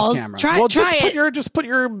I'll go off balls, camera. try Well, just it. put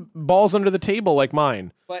your balls under the table like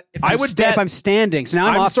mine. But if I would bet- if I'm standing, so now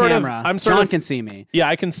I'm off camera. John can see me. Yeah,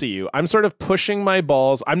 I can see you. I'm sort of pushing my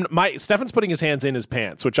balls. Stefan's putting his hands in his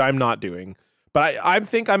pants, which I'm not doing. But I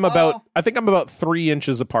think I'm about 3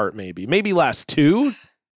 inches apart, maybe less. 2.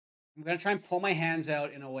 I'm going to try and pull my hands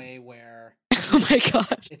out in a way where Oh my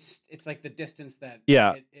god! it's like the distance that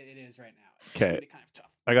Yeah. it is right now. It's Okay. gonna be kind of tough.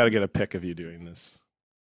 I got to get a pic of you doing this.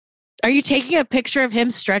 Are you taking a picture of him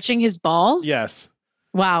stretching his balls? Yes,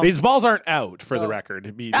 Wow. these balls aren't out for the So- record.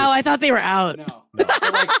 It'd be Oh, just- I thought they were out. No. So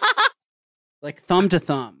like thumb to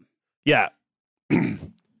thumb. yeah.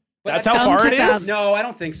 But That's I how think- Thumbs far to it thumb. is. No, I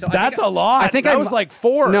don't think so. That's a lot. I think that I- was like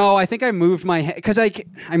 4. No, I think I moved my hand because I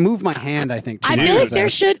moved my hand. I think. I too feel like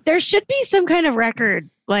much. there should be some kind of record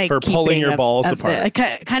like For pulling keeping your of- balls of apart.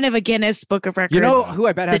 kind of a Guinness Book of Records. You know who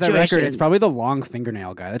I bet has that record? situation. It's probably the long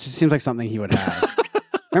fingernail guy. That just seems like something he would have.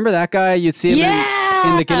 Remember that guy? You'd see him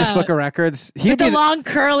in the Guinness Book of Records. He'd with be the long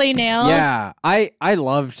curly nails. Yeah, I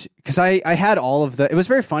loved because I had all of the. It was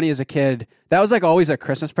very funny as a kid. That was like always a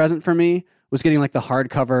Christmas present for me. Was getting like the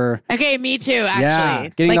hardcover. Okay, me too. Actually, Yeah,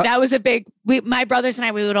 getting like the- that was a big. My brothers and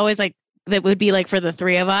I, we would always like that would be like for the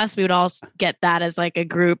 3 of us. We would all get that as like a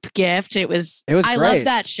group gift. It was. I great. loved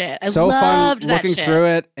that shit. I So loved fun that looking shit. through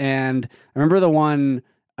it, and I remember the one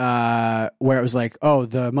where it was like, oh,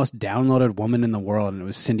 the most downloaded woman in the world, and it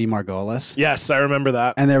was Cindy Margolis. Yes, I remember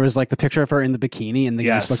that. And there was like the picture of her in the bikini in the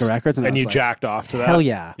Yes. Guinness Book of Records, and I And was you like, jacked off to that. hell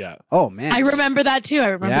yeah, Yeah. Oh man, I remember that too. I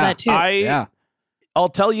remember Yeah. that too. Yeah, I'll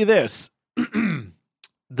tell you this.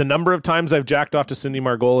 The number of times I've jacked off to Cindy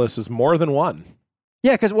Margolis is more than one.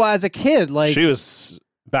 yeah, because well, as a kid, like She was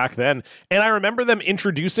back then. And I remember them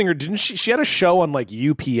introducing her. Didn't she? She had a show on like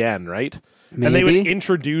UPN, right? maybe And they would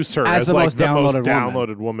introduce her As as, the like most the most downloaded woman.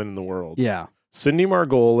 downloaded woman in the world. yeah. Cindy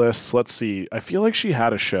Margolis. Let's see. I feel like she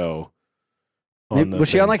had a show. Maybe, was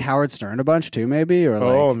she on like Howard Stern a bunch too? Maybe or like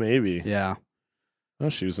Oh, maybe. yeah. Oh,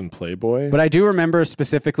 she was in Playboy. But I do remember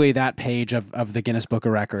specifically that page of the Guinness Book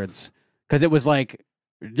of Records because it was like,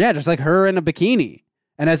 yeah, just like her in a bikini.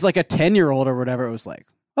 And as like a 10-year-old or whatever, it was like,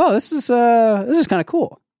 oh, this is kind of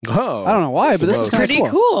cool. oh, I don't know why, but this is kind of Pretty cool.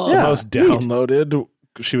 cool. The Yeah, most neat. downloaded.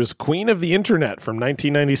 She was queen of the internet from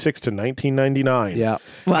 1996 to 1999. Yeah.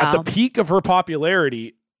 Wow. At the peak of her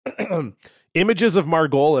popularity, images of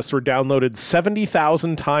Margolis were downloaded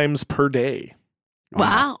 70,000 times per day.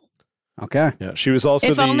 wow. Okay. Yeah, she was also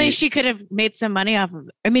If only she could have made some money off of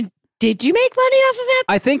it. I mean, did you make money off of that?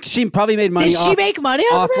 I think she probably made money Did she off, make money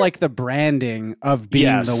off of it? like the branding of being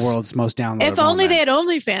Yes. the world's most downloaded If only woman. they had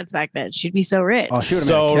OnlyFans back then, she'd be so rich. Oh, she would have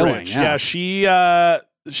so made a killing. rich. Yeah.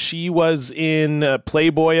 She was in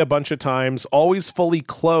Playboy a bunch of times, always fully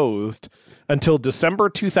clothed until December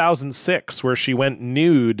 2006, where she went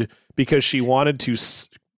nude because she wanted to.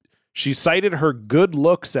 She cited her good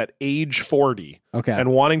looks at age 40 Okay. and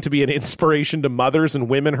wanting to be an inspiration to mothers and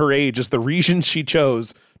women her age as the reason she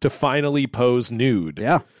chose to finally pose nude.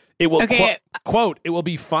 Yeah. It will Okay. quote, "It will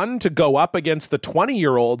be fun to go up against the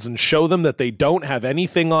 20-year-olds and show them that they don't have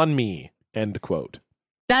anything on me." End quote.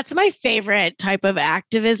 That's my favorite type of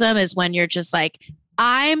activism is when you're just like,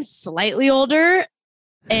 I'm slightly older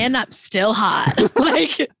and I'm still hot.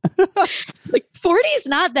 like 40 is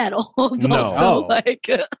not that old. No. Also, like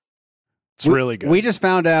It's really good. We just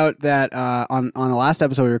found out that on the last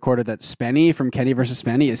episode we recorded that Spenny from Kenny versus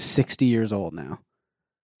Spenny is 60 years old now.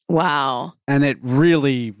 wow. And it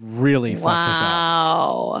really, really fucked us up.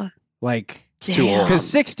 Wow. Like, It's too old. because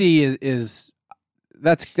 60 is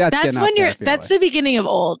that's That's getting up when there, you're I feel that's like. the beginning of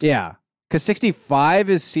old. Yeah. Because 65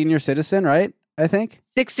 is senior citizen, right? I think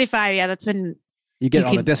 65, yeah, that's when you get You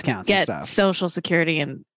all the can discounts and get stuff. social security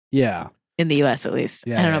in Yeah. the US at least.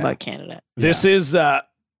 Yeah, I don't know yeah. about Canada. This is a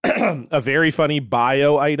very funny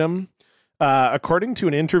bio item. According to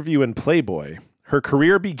an interview in Playboy, her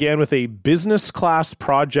career began with a business class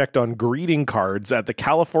project on greeting cards at the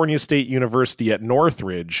California State University at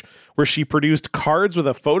Northridge, where she produced cards with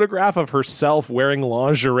a photograph of herself wearing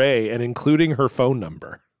lingerie and including her phone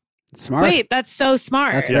number. Smart. Wait, that's so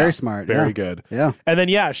smart. That's Yeah, very smart. Very yeah. good. Yeah. And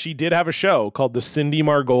then, she did have a show called The Cindy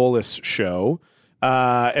Margolis Show,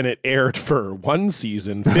 and it aired for one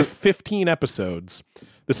season, 15 episodes.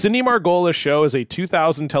 The Cindy Margolis Show is a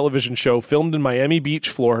 2000 television show filmed in Miami Beach,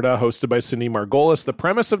 Florida, hosted by Cindy Margolis. The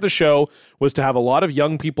premise of the show was to have a lot of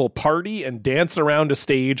young people party and dance around a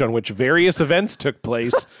stage on which various events took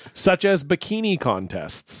place, such as bikini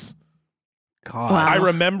contests. God. Wow. I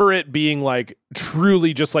remember it being like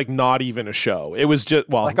truly just like not even a show. It was just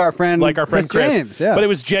Like our friend Chris Chris. James, yeah. But it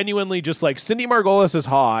was genuinely just like Cindy Margolis is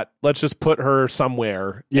hot. Let's just put her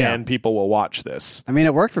somewhere Yeah. and people will watch this. I mean,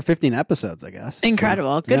 it worked for 15 episodes, I guess. So,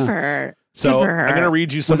 Incredible. Good yeah. for her. So Good for her. I'm going to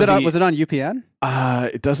read you some Was of it on UPN?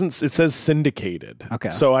 it doesn't, it says syndicated. Okay.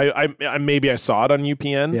 So I maybe I saw it on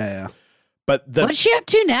UPN. Yeah. But What's she up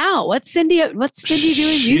to now? What's Cindy doing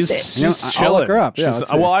music? She's You know, chilling. I'll look her up. Yeah, She's-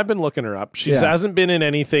 let's see. well, I've been looking her up. She Yeah. hasn't been in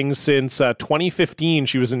anything since 2015.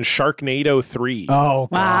 She was in Sharknado 3. Oh,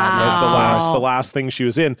 God. Wow. That's Oh. the last thing she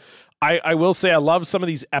was in. I will say I love some of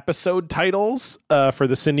these episode titles for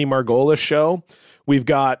the Cindy Margolis Show. We've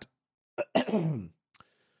got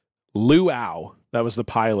Luau. That was the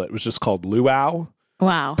pilot. It was just called Luau.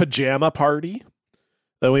 Wow. Pajama Party.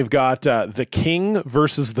 Then we've got The King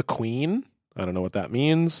versus the Queen. I don't know what that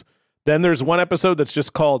means. Then there's one episode that's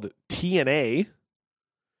just called TNA.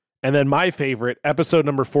 And then my favorite, episode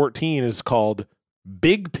number 14, is called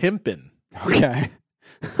Big Pimpin'. Okay.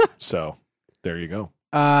 So there you go.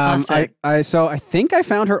 Awesome. I think I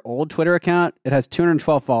found her old Twitter account. It has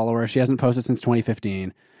 212 followers. She hasn't posted since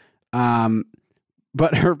 2015.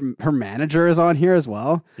 But her manager is on here as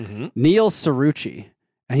well. Mm-hmm. Neil Cerrucci.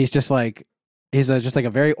 And he's just like just like a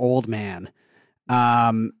very old man.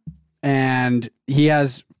 And he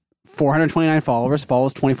has 429 followers,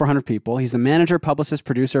 follows 2,400 people. He's the manager, publicist,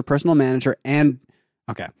 producer, personal manager, and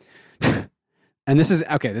okay. And this is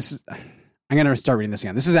I'm going to start reading this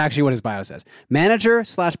again. This is actually what his bio says. Manager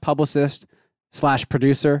 / publicist /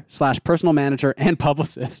 producer / personal manager and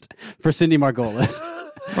publicist for Cindy Margolis.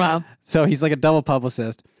 Wow. So he's like a double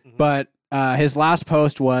publicist. But his last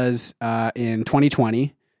post was in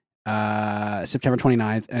 2020, September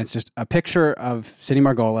 29th, and it's just a picture of Cindy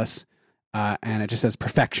Margolis, and it just says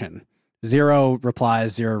perfection. 0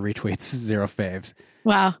 replies, 0 retweets, 0 faves.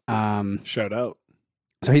 Wow. Shout out.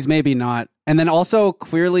 So he's maybe not. And then also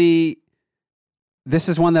clearly, this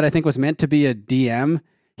is one that I think was meant to be a DM.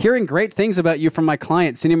 Hearing great things about you from my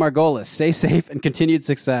client, Cindy Margolis. Stay safe and continued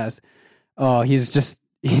success. Oh, he's just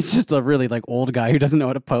a really like old guy who doesn't know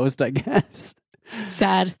how to post, I guess.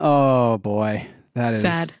 Sad. Oh boy. That is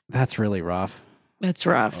Sad. That's really rough. That's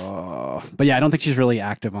rough. Oh, but yeah, I don't think she's really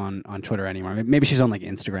active on Twitter anymore. Maybe she's on like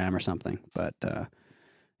Instagram or something. But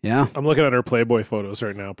yeah, I'm looking at her Playboy photos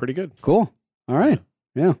right now. Pretty good. cool. All right.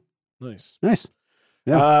 Yeah, Nice.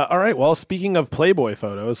 Yeah. All right. Well, speaking of Playboy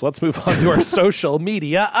photos, let's move on to our social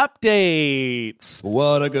media updates.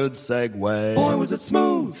 What a good segue. Boy, was it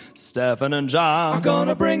smooth. Stefan and John I'm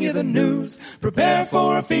gonna bring you the news. Prepare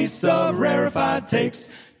for a feast of rarefied takes.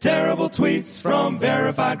 Terrible tweets from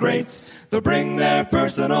verified greats. They'll bring their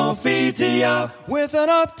personal feed to ya with an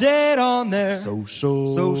update on their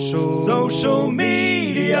social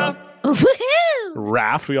media. Woohoo!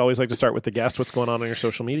 Raft, we always like to start with the guest. What's going on your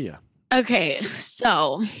social media? Okay,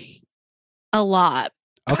 so a lot.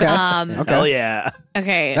 Okay. Okay. Okay. yeah.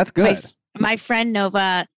 Okay. That's good. My friend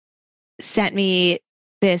Nova sent me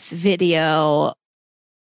this video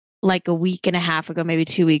like a week and a half ago, maybe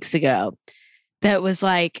 2 weeks ago, that was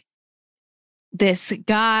like this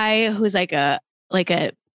guy who's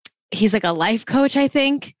he's like a life coach, I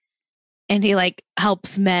think. and he like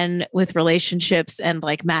helps men with relationships and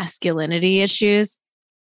like masculinity issues.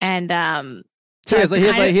 And so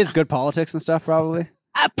he has good politics and stuff, probably.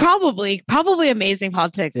 Probably amazing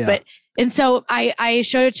politics. Yeah. But and so I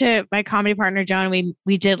showed it to my comedy partner Joan. And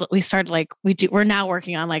we're now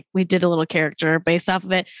working on like we did a little character based off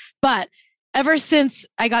of it. But ever since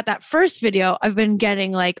I got that first video, I've been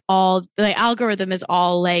getting like all the algorithm is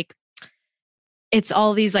all like it's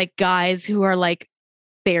all these like guys who are like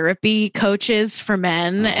therapy coaches for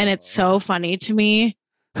men, and it's so funny to me.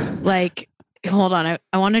 Like, hold on,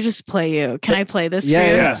 I want to just play you. Can I play this? Yeah, for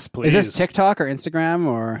you? Yes, please. Is this TikTok or Instagram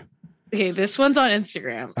or? Okay, this one's on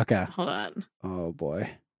Instagram. Okay, hold on. Oh boy,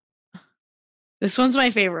 this one's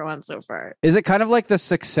my favorite one so far. Is it kind of like the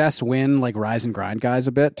success win, like rise and grind guys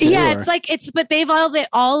a bit? Too, yeah, or? but they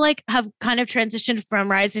all like have kind of transitioned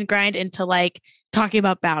from rise and grind into like talking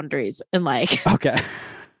about boundaries and like okay,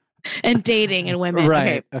 and dating and women.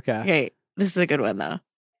 Right. Okay. This is a good one though.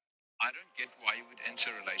 I don't get why you would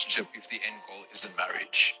enter a relationship if the end goal isn't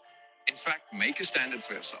marriage. In fact, make a standard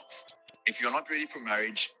for yourself. If you're not ready for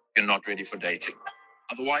marriage, you're not ready for dating.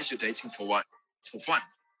 Otherwise, you're dating for what? For fun.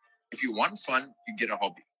 If you want fun, you get a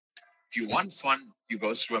hobby. If you want fun, you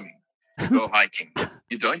go swimming, you go hiking.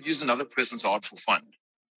 You don't use another person's heart for fun.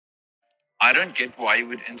 I don't get why you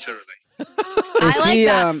would enter a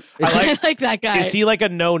relationship. I like that guy. Is he like a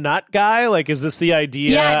no nut guy? Like, is this the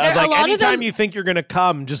idea? Yeah, of like a lot of anytime them- you think you're gonna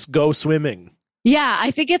come, just go swimming. Yeah, I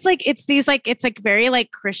think it's very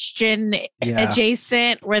like Christian Yeah.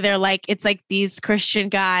 adjacent where they're like, it's like these Christian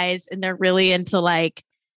guys and they're really into like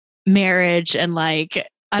marriage and like,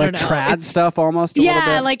 I don't know. Trad stuff almost. A little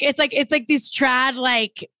bit. like it's like these trad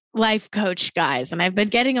like life coach guys. And I've been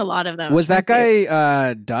getting a lot of them. Was that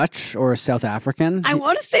guy Dutch or South African? I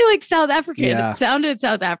want to say like South African. Yeah. It sounded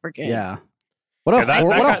South African. Yeah. What a that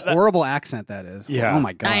horrible accent that is. Yeah. Oh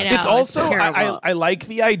my God. I know. It's also terrible. I like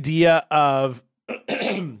the idea of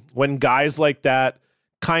when guys like that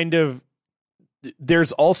kind of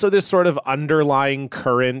there's also this sort of underlying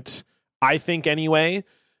current, I think anyway,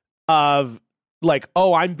 of like,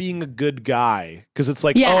 oh, I'm being a good guy. Because it's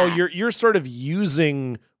like, Yeah. oh, you're sort of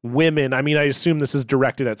using women. I mean, I assume this is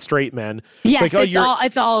directed at straight men. Yes, it's like,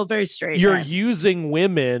 it's all very straight. you're men. using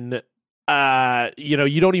women.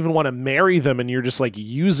 You don't even want to marry them, and you're just like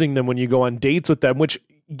using them when you go on dates with them, which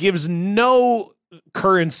gives no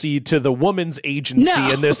currency to the woman's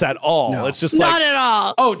agency in this at all. No. It's just Not like, at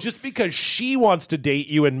all. oh, just because she wants to date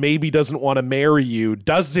you and maybe doesn't want to marry you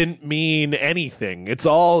doesn't mean anything. It's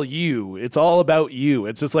all you. It's all about you.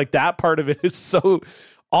 It's just like that part of it is so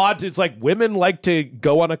odd. It's like women like to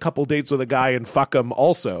go on a couple dates with a guy and fuck him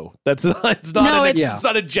also. It's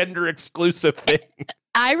not a gender exclusive thing.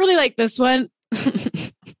 I really like this one,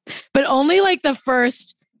 but only like the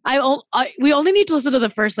first. We only need to listen to the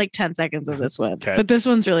first like 10 seconds of this one, Okay. but this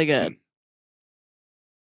one's really good.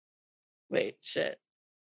 Wait, shit.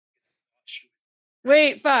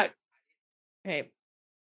 Wait, fuck. Okay.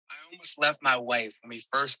 I almost left my wife when we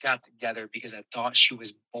first got together because I thought she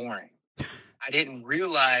was boring. I didn't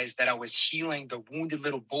realize that I was healing the wounded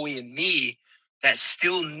little boy in me that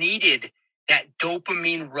still needed that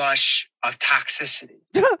dopamine rush of toxicity.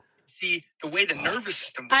 See, the way the nervous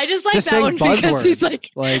system works. I just like Just that saying one because he's buzzwords.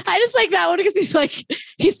 like, I just like that one because he's like,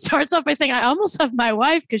 he starts off by saying, I almost left my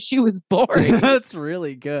wife because she was boring. That's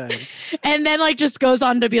really good. And then like just goes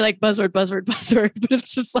on to be like buzzword. But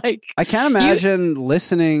it's just like, I can't imagine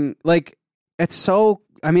listening. Like, it's so.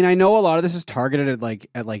 I mean, I know a lot of this is targeted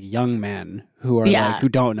at young men who are Yeah. like who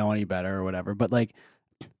don't know any better or whatever. But like,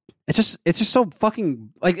 it's just so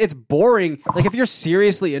fucking like it's boring. Like if you're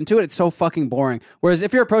seriously into it, it's so fucking boring. Whereas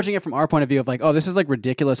if you're approaching it from our point of view of like, oh, this is like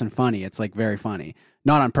ridiculous and funny. It's like very funny,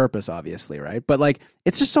 not on purpose, obviously, right? But like,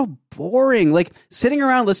 it's just so boring. Like sitting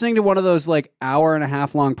around listening to one of those like hour and a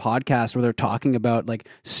half long podcasts where they're talking about like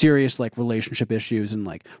serious like relationship issues and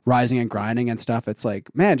like rising and grinding and stuff. It's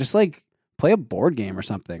like, man, just like play a board game or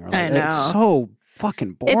something. Or like, I know. It's so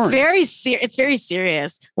fucking boring. it's very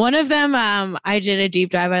serious. One of them, I did a deep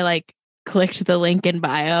dive. I like clicked the link in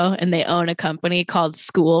bio and they own a company called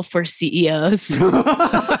School for CEOs.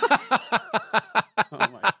 Oh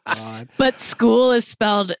my God. But school is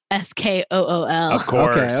spelled SKOOL. Of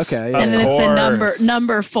course. Okay, yeah. And then it's the course.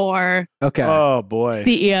 number 4 Okay. Oh boy.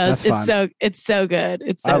 CEOs. That's fun. It's so good.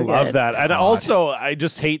 It's so I love good. that. And also, I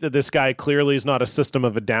just hate that this guy clearly is not a System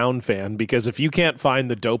of a Down fan, because if you can't find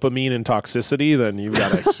the dopamine and toxicity, then you've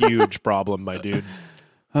got a huge problem, my dude.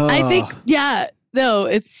 I think, yeah. No,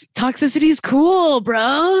 it's Toxicity's cool,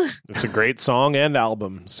 bro. It's a great song and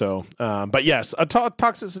album. So, but yes,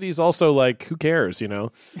 Toxicity is also like, who cares? You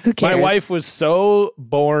know, Who cares? my wife was so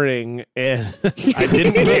boring, and I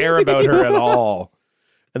didn't care about her at all.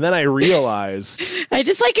 And then I realized, I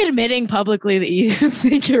just like admitting publicly that you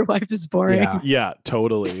think your wife is boring. yeah,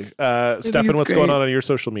 totally. Stefan, it's what's great. going on your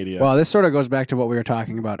social media? Well, this sort of goes back to what we were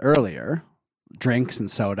talking about earlier, drinks and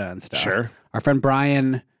soda and stuff. Sure. Our friend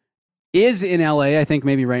Brian is in LA, I think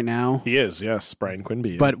maybe right now. He is, yes, Brian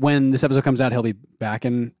Quinby. But when this episode comes out, he'll be back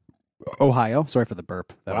in Ohio. Sorry for the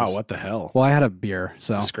burp. What the hell? Well, I had a beer,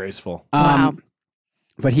 so Disgraceful. Wow.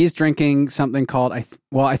 But he's drinking something called I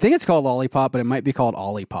think it's called Lollipop, but it might be called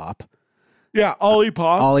Olipop. Yeah, Olipop.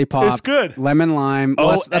 Olipop. It's good. Lemon lime.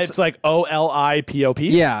 Well, It's like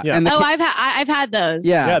OLIPOP. Yeah, yeah. and the I've had those.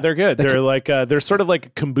 yeah, They're good. They're sort of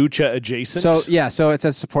like kombucha adjacent. So it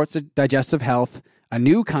says supports digestive health. A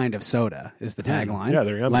new kind of soda is the tagline. Yeah,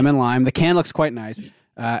 they're yummy. Lemon lime. The can looks quite nice.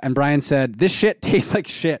 And Brian said, "This shit tastes like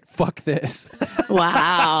shit. Fuck this."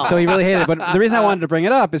 Wow. So he really hated it. But the reason I wanted to bring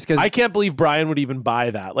it up is because I can't believe Brian would even buy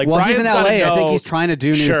that. Like, well, Brian's he's in gotta LA. know, I think he's trying to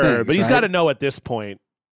do new things. but he's right? got to know at this point.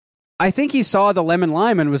 I think he saw the lemon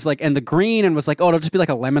lime and was like, and the green and was like, oh, it'll just be like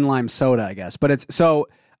a lemon lime soda, I guess. But it's so.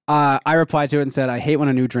 I replied to it and said, I hate when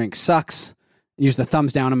a new drink sucks. Use the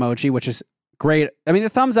thumbs down emoji, which is great. I mean, the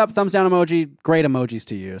thumbs up, thumbs down emoji, great emojis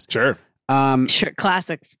to use. Sure. Sure,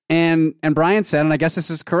 classics. And Brian said, and I guess this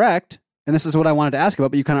is correct, and this is what I wanted to ask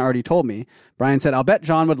about, but you kind of already told me. Brian said, I'll bet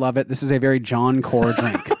John would love it. This is a very John Core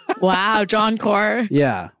drink. Wow, John Core.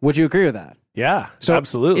 Yeah. Would you agree with that? Yeah. So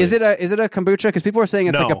absolutely. Is it a kombucha? Because people are saying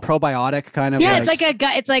it's No. like a probiotic kind of. Yeah, like,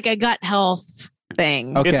 it's like a gut health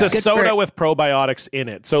thing. Okay. It's a Good soda for- with probiotics in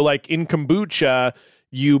it. So, like in kombucha,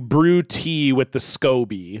 you brew tea with the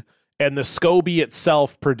SCOBY, and the SCOBY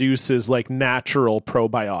itself produces like natural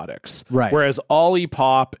probiotics. Right. Whereas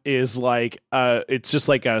Olipop is like it's just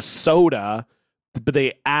like a soda, but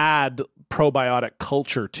they add probiotic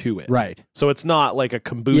culture to it. Right. So it's not like a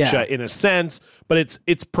kombucha Yeah. in a sense, but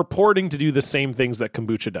it's purporting to do the same things that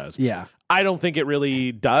kombucha does. Yeah. I don't think it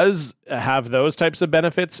really does have those types of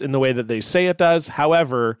benefits in the way that they say it does.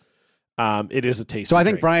 However, it is a tasty So I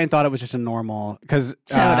think drink. Brian thought it was just a normal because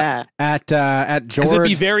Soda. at Because it'd George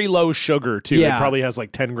be very low sugar too. Yeah. It probably has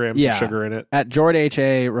like 10 grams Yeah. of sugar in it. at George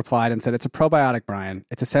HA replied and said it's a probiotic, Brian.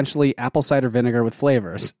 It's essentially apple cider vinegar with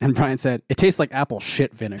flavors. And Brian said it tastes like apple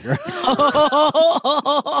shit vinegar.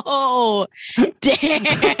 Oh,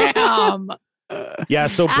 damn. Yeah,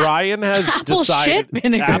 so Brian has apple decided shit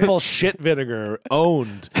vinegar. apple shit vinegar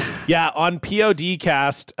owned. Yeah, on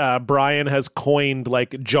PODcast, Brian has coined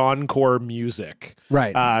like John Core music.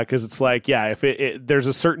 Right. Because it's like, yeah, if there's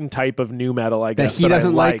a certain type of new metal, I that guess he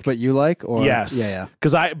doesn't I like, but you like? Or yes, Yeah.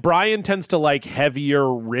 Because Brian tends to like heavier,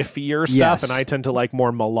 riffier stuff, Yes. and I tend to like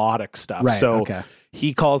more melodic stuff. Right, So okay.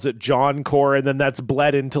 he calls it John Core, and then that's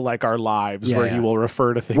bled into like our lives, Yeah, where yeah. he will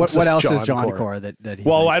refer to things. What as else John is John Core? Core that he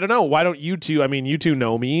Well, likes? I don't know. Why don't you two? I mean, you two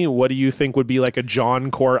know me. What do you think would be like a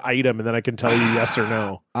John Core item, and then I can tell you yes or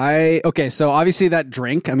no. Okay, so obviously that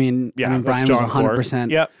drink, I mean That's Brian was John Core.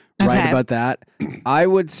 100% Yep. right Okay. about that. I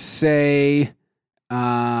would say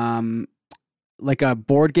like a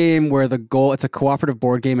board game where the goal, it's a cooperative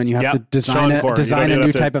board game and you have Yep. to design John a Core. You design don't a even new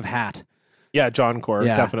have to- type of hat. Yeah, John Core,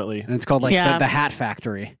 Yeah. definitely. And it's called like Yeah. the Hat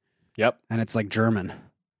Factory. Yep. And it's like German.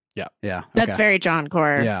 Yeah. Yeah. That's okay. very John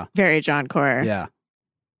Core. Yeah. Very John Core. Yeah.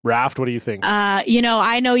 Raft, what do you think?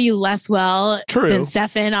 I know you less well True. than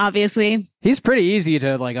Stefan, obviously. He's pretty easy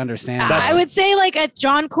to like understand. I would say like a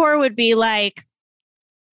John Core would be like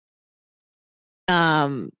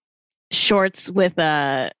shorts with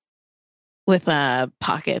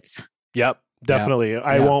pockets. Yep, definitely.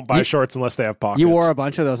 I Yeah. won't buy You- shorts unless they have pockets. You wore a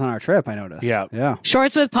bunch of those on our trip, I noticed. Yeah. Yeah.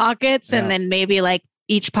 Shorts with pockets, Yeah. and then maybe like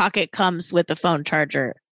each pocket comes with the phone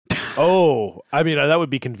charger. Oh, I mean, that would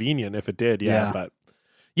be convenient if it did. Yeah, Yeah. but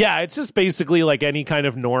yeah, it's just basically like any kind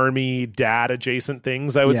of normie dad adjacent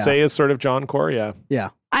things, I would Yeah. say is sort of John Core. Yeah. Yeah.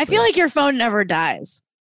 I feel like your phone never dies.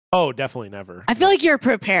 Oh, definitely never. I feel like you're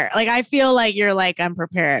prepared. Like I feel like you're like, I'm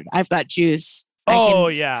prepared. I've got juice.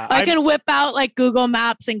 Yeah. I can whip out like Google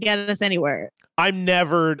Maps and get us anywhere. I'm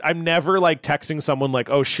never like texting someone like,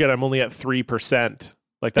 oh shit, I'm only at 3%.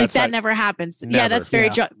 Like Like that's that not- never happens. Never. Yeah, that's very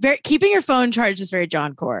Yeah. John. Keeping your phone charged is very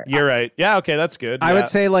John Core. You're right. Yeah. Okay. That's good. I Yeah. would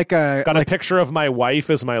say like a Got a picture of my wife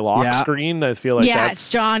as my lock Yeah. screen. I feel like yeah, that's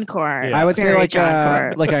it's John Core. Yeah. I would say Very like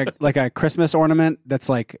John Core. like a Christmas ornament that's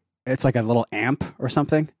like it's like a little amp or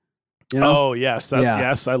something. You know? Oh yes, Yeah.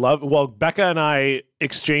 yes, I love. Well, Becca and I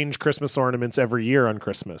exchange Christmas ornaments every year on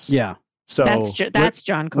Christmas. Yeah. So That's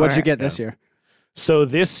John Core. What'd you get this year? So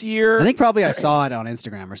this year, I think probably I saw it on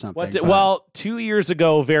Instagram or something. well, 2 years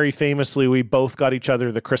ago, very famously, we both got each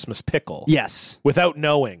other the Christmas pickle. Yes. Without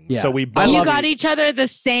knowing. Yeah. So we both You got each other the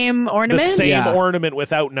same ornament? the same Yeah. ornament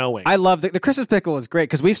without knowing. I love the Christmas pickle is great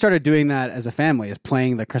because we've started doing that as a family, is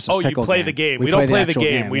playing the Christmas pickle you play game. the game. We don't play the actual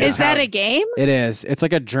game. We yeah. Is that a game? It is. It's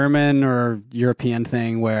like a German or European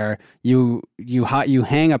thing where you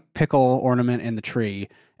hang a pickle ornament in the tree,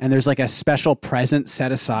 and there's like a special present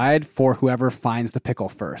set aside for whoever finds the pickle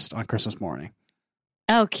first on Christmas morning.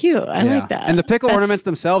 Oh, cute. I Yeah. like that. And the pickle ornaments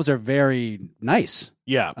themselves are very nice,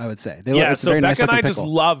 Yeah. I would say. So very nice Becca and I looking just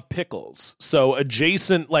pickle. love pickles. So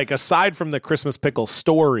adjacent, like aside from the Christmas pickle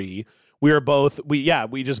story, we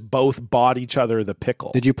just both bought each other the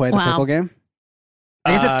pickle. Did you play the Wow. pickle game?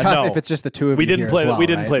 I guess it's tough no. if it's just the two of We you didn't here play as the- well, we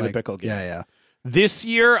didn't right? play the Like, pickle game. Yeah. This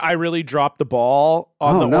year, I really dropped the ball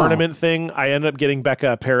on the no. ornament thing. I ended up getting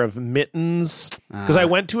Becca a pair of mittens because I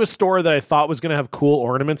went to a store that I thought was going to have cool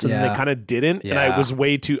ornaments, and then Yeah. they kind of didn't. And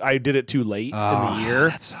Yeah. I did it too late in the year.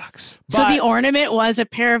 That sucks. So But- the ornament was a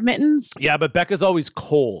pair of mittens? Yeah, but Becca's always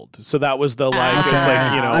cold, so that was the like. Okay. It's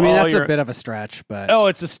like, you know. I mean, oh, that's a you're- bit of a stretch, but Oh,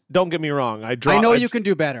 it's just. Don't get me wrong. I know you can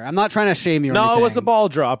do better. I'm not trying to shame you or No, anything. it was a ball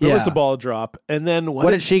drop. It was Yeah. a ball drop. And then What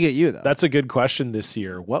did she get you, though? That's a good question this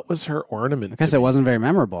year. What was her ornament? I guess to it me? wasn't very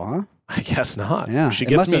memorable, huh? I guess not. Yeah. She it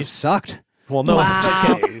gets must me. have sucked. Well, no, Wow.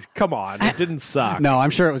 it's okay. Come on, it didn't suck. No, I'm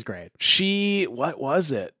sure it was great. What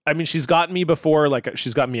was it? I mean, she's gotten me before. Like,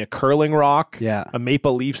 she's got me a curling rock, Yeah. a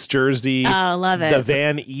Maple Leafs jersey, Oh, love it. the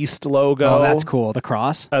Van East logo. Oh, that's cool. The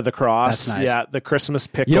cross. The cross. That's nice. Yeah, the Christmas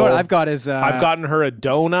pickle. You know what I've got is I've gotten her a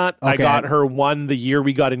donut. I okay. got her one the year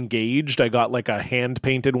we got engaged. I got like a hand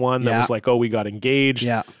painted one that Yeah. was like, oh, we got engaged.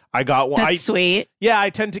 Yeah. I got one. That's sweet. I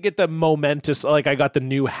tend to get the momentous, like I got the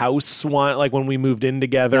new house one, like when we moved in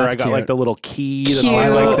together. That's I got cute. like the little key. That's Cute. Oh, I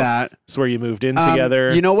like, like that. It's where you moved in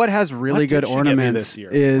together. You know what has really What did good she get me ornaments this year?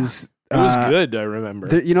 is it was good. I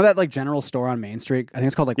remember. You know that like general store on Main Street? I think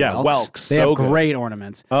it's called like Yeah, Welks. Welks. They So have good. great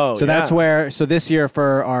ornaments. Oh, so yeah. that's where. So this year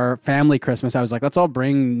for our family Christmas, I was like, let's all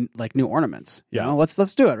bring like new ornaments. You Yeah. know, let's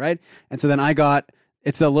do it, right? And so then I got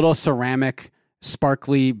it's a little ceramic,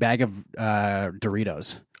 sparkly bag of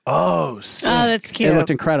Doritos. Oh, Oh, sick. that's cute. It looked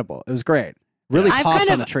incredible. It was great. Really I've pops kind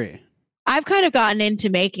on of- the tree. I've kind of gotten into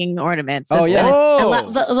making ornaments. Oh, That's yeah. been-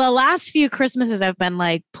 Oh. the last few Christmases, I've been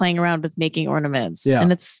like playing around with making ornaments. Yeah.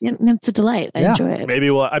 And it's a delight. I Yeah. enjoy it.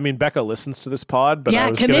 Maybe Becca listens to this pod, but I Yeah,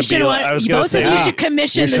 was going to commission be. one. I was going to Both say of you should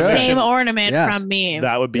commission We the should. same ornament Yes. from me.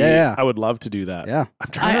 that would be. Yeah. I would love to do that. Yeah.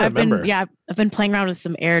 I'm trying to I've remember. been playing around with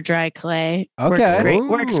some air dry clay. Okay.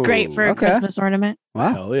 Works great for a Okay. Christmas ornament.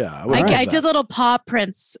 Wow. Hell yeah. I would I, love I that. did little paw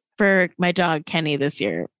prints for my dog Kenny this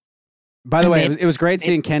year. By the I way, made- it was great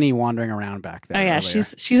seeing Kenny wandering around back there. Oh yeah, earlier.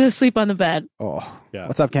 she's asleep on the bed. Oh, Yeah.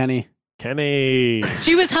 What's up, Kenny? Kenny.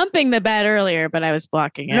 She was humping the bed earlier, but I was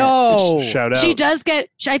blocking it. No. Shout out. She does get.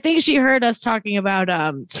 I think she heard us talking about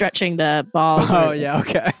stretching the balls. Oh or- yeah.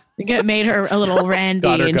 Okay. I think it made her a little randy,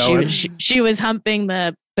 Got her and going. she was humping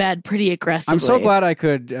the bed pretty aggressively. I'm so glad I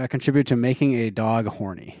could contribute to making a dog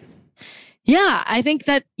horny. Yeah, I think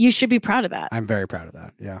that you should be proud of that. I'm very proud of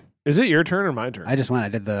that. Yeah. Is it your turn or my turn? I just went. I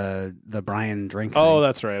did the Brian drink. Oh, thing.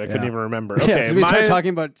 that's right. I couldn't Yeah. even remember. Yeah, Okay, 'cause we started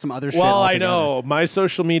talking about some other shit. Well, I altogether. know my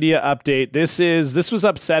social media update. This was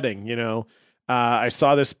upsetting. You know, I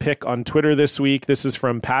saw this pic on Twitter this week. This is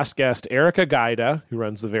from past guest Erica Gaida, who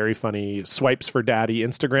runs the very funny Swipes for Daddy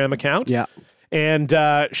Instagram account. Yeah. And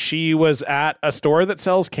she was at a store that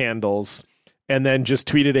sells candles, and then just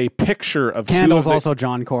tweeted a picture of Candles two of the, also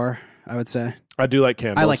John Core. I would say. I do like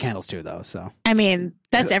candles. I like candles too, though. So I mean,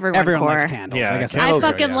 that's everyone. everyone core. likes candles. Yeah, I guess I candles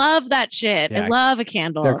are- fucking love that shit. Yeah. I love a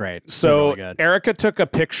candle. they're great. So They're really good. Erica took a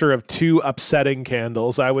picture of two upsetting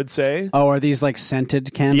candles, I would say. Oh, are these like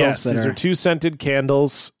scented candles? Yes, that these are two scented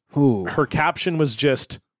candles. Ooh. Her caption was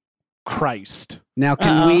just Christ. Now,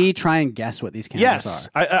 can we try and guess what these candles Yes,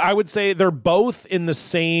 are? I would say they're both in the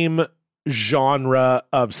same genre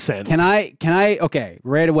of scent. Can I? Okay,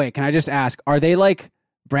 right away. Can I just ask? Are they like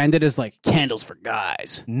branded as like candles for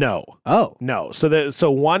guys? No. Oh, No.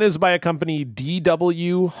 So one is by a company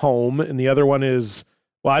DW Home, and the other one is,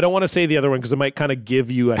 well, I don't want to say the other one because it might kind of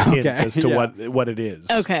give you a hint Okay, as to yeah. what it is.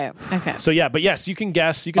 Okay. So yeah, but yes, you can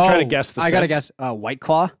guess. You can try to guess the I scent. gotta guess. White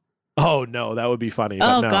Claw. Oh no, that would be funny. but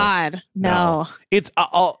Oh no. God, no. It's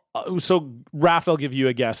so Raft, I'll give you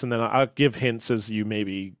a guess, and then I'll give hints as you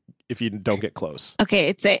maybe if you don't get close. Okay,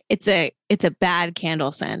 it's a bad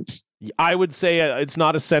candle scent. I would say it's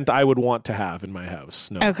not a scent I would want to have in my house.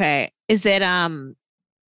 No. Okay, is it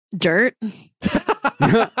dirt?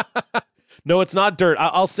 No, it's not dirt.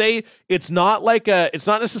 I'll say it's not like it's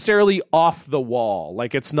not necessarily off the wall.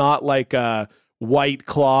 Like it's not like White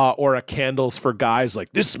Claw or a Candles for Guys,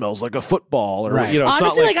 like this smells like a football, or Right. you know, it's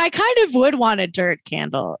Honestly, not like I kind of would want a dirt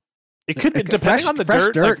candle. it could be depending fresh- on the fresh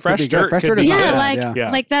dirt. dirt Like fresh could be good. dirt, Fresh could dirt be is not good. Yeah, bad, like yeah.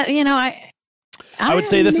 like that. You know, I would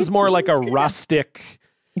say this is more like a maybe- rustic.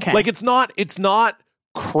 Okay. Like it's not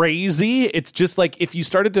crazy. It's just like if you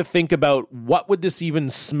started to think about what would this even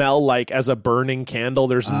smell like as a burning candle,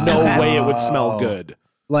 there's no Okay. way it would smell good.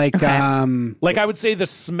 Like, Okay. Like I would say the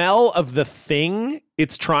smell of the thing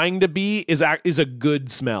it's trying to be is a good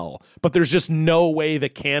smell, but there's just no way the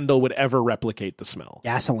candle would ever replicate the smell.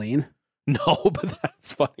 gasoline. No, but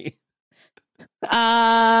that's funny.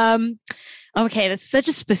 Okay, that's such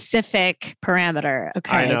a specific parameter.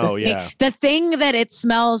 Okay. I know, The thing that it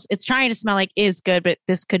smells, it's trying to smell like is good, but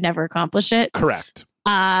this could never accomplish it. Correct.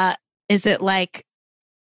 Is it like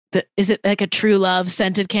a true love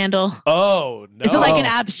scented candle? Oh no. Is it like an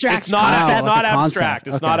abstract It's not. concept? It's not Like a concept. abstract.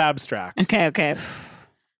 It's Okay. not abstract. Okay.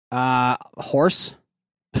 Horse.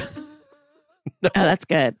 Oh, that's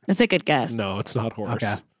good. That's a good guess. No, it's not horse.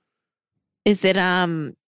 Okay. Is it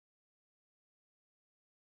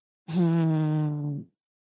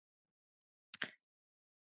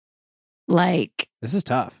like This is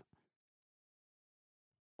tough.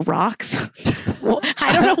 rocks? Well,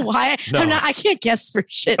 I don't know why. No. I can't guess for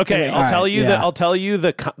shit. Okay, today. I'll All tell right, you yeah. that. I'll tell you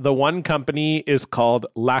the one company is called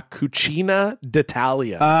La Cucina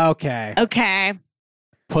d'Italia. Okay. Okay.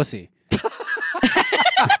 Pussy.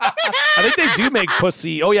 I think they do make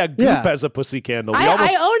pussy. Oh yeah, Goop Yeah. has a pussy candle. We I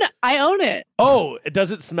almost. own it. Oh,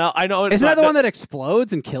 does it smell? I know. It's Isn't not that the one that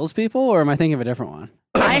explodes and kills people, or am I thinking of a different one?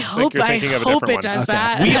 I think hope you're thinking of a different it one. does Okay.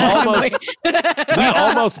 that. We almost- we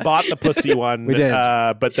almost bought the pussy one. We did.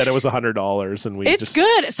 But then it was $100, and we It's just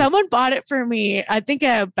good. Someone bought it for me. I think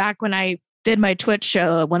back when I did my Twitch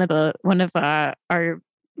show, one of our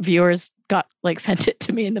viewers got sent it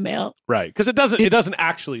to me in the mail. right because it doesn't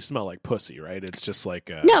actually smell like pussy, right? It's just like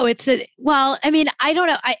No, I mean, I don't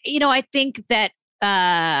know. I think that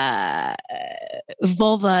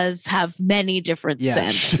vulvas have many different Yes,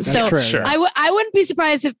 scents. that's So true. Sure. I wouldn't be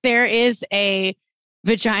surprised if there is a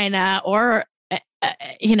vagina or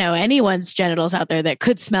anyone's genitals out there that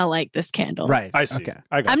could smell like this candle. Right. I see. Okay.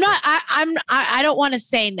 I got I'm you. not. I don't want to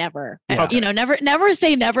say never. Yeah. Okay. Never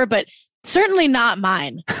say never, but certainly not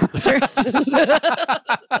mine.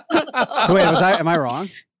 So wait, am I wrong?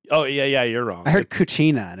 Oh yeah, you're wrong. I heard It's-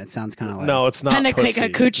 cucina, and it sounds kind of like Oh, No, it's not kind of like pussy. a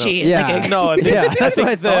coochie. Yeah. Like a- No, I think, Yeah, I that's think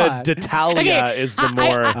what I the thought. D'Italia Okay, is the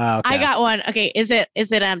more. Okay. I got one. Okay, is it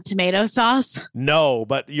tomato sauce? No,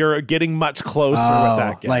 but you're getting much closer Oh, with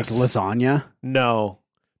that guess. like lasagna. No.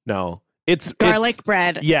 It's Garlic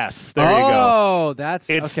bread. Yes, there you go. Oh, that's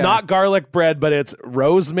It's okay. not garlic bread, but it's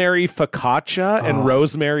rosemary focaccia and Oh.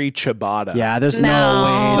 rosemary ciabatta. Yeah, there's no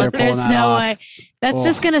way they're pulling there's that no off. way. That's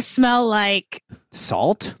just gonna smell like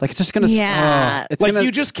Salt? Like it's just gonna. Yeah. It's Like gonna,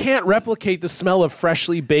 you just can't replicate the smell of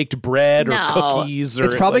freshly baked bread or No. cookies. Or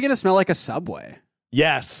It's probably like, gonna smell like a Subway.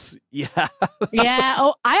 Yes. Yeah. yeah.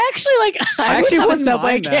 Oh, I actually like. I actually would love a wouldn't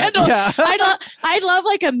Subway mind that. candle. Yeah. I'd love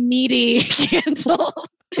like a meaty candle,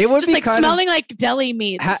 It would just be like kind smelling like deli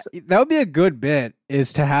meats. that would be a good bit.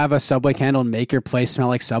 Is to have a Subway candle and make your place smell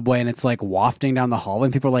like Subway, and it's like wafting down the hallway,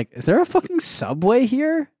 and people are like, "Is there a fucking Subway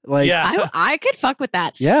here?" Like, Yeah. I could fuck with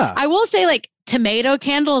that. yeah. I will say, like, tomato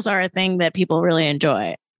candles are a thing that people really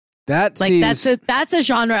enjoy. That Like seems. that's a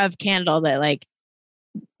genre of candle that, like,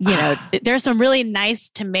 there's some really nice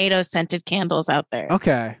tomato scented candles out there.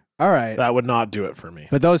 Okay. All right. That would not do it for me.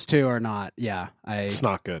 But those two are not. Yeah. It's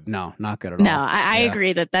not good. No, not good at all. No, I Yeah.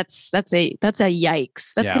 agree that's a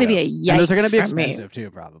yikes. That's Yeah. gonna be a yikes. And those are going to be from me. expensive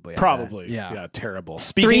too, probably. I bet. Probably. Yeah. Yeah. Terrible.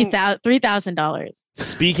 Speaking $3,000.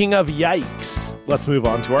 Speaking of yikes, let's move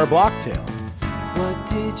on to our block tale. What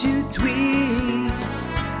did you tweet?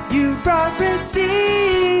 You brought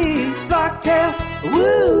receipts, Blocktail.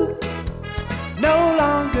 Woo! No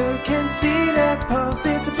longer can see that post.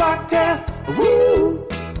 It's a Blocktail. Woo!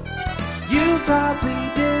 You probably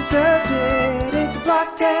deserved it. It's a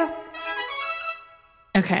Blocktail.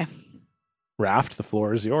 Okay, Raft, the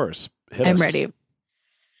floor is yours. Hit I'm us. ready.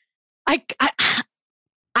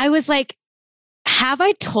 I was like, have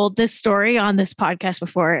I told this story on this podcast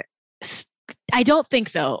before? I don't think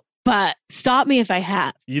so, but stop me if I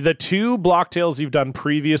have. The two block tales you've done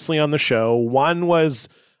previously on the show, one was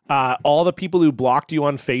all the people who blocked you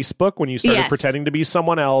on Facebook when you started Yes. pretending to be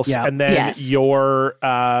someone else, Yeah. and then Yes. your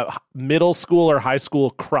middle school or high school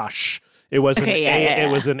crush. It was Okay, yeah.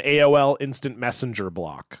 It was an AOL Instant Messenger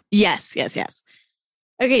block. Yes.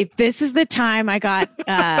 Okay, this is the time I got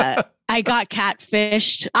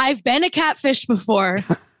catfished. I've been a catfished before,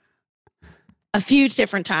 a few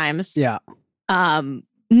different times. Yeah.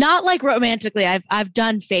 Not like romantically. I've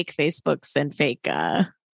done fake Facebooks and fake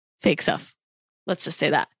stuff. Let's just say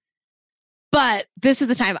that. But this is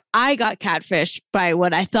the time I got catfished by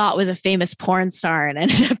what I thought was a famous porn star and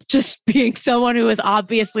ended up just being someone who was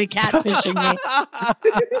obviously catfishing me.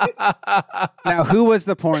 Now, who was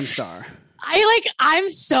the porn star? I'm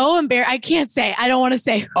so embarrassed. I can't say. I don't want to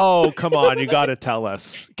say. Oh, come on. You got to tell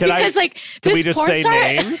us. Can we just say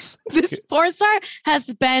names? This porn star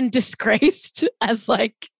has been disgraced as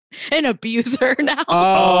like an abuser now.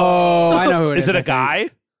 Oh, I know who it is. Is it a guy?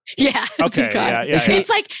 Yeah. Okay. Yeah. It's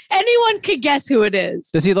like anyone could guess who it is.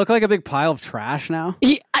 Does he look like a big pile of trash now?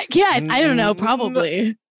 I don't know.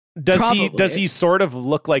 Probably. Does he sort of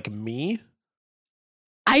look like me?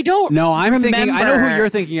 I don't. No, I'm remember. thinking. I know who you're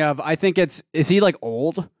thinking of. I think is he like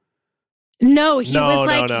old? No, he was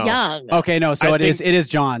like young. Okay, no. So it is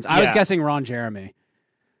John's. I was guessing Ron Jeremy.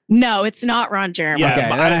 No, it's not Ron Jeremy. Yeah, okay,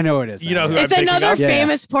 I know who it is. You know who it's I'm another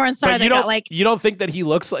famous porn star that got like. You don't think that he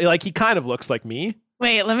looks like he kind of looks like me?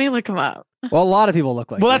 Wait, let me look him up. Well, a lot of people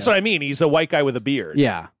look like. Well, that's what I mean. He's a white guy with a beard.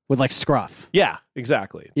 Yeah, with like scruff. Yeah,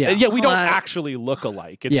 exactly. Yeah, we don't actually look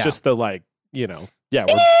alike. It's just the like, you know. Yeah,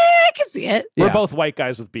 I can see it. We're both white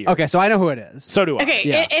guys with beards. Okay, so I know who it is. So do I.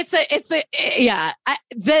 Okay,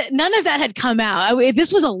 none of that had come out.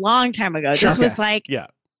 This was a long time ago. This was like,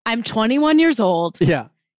 I'm 21 years old. Yeah.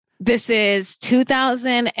 This is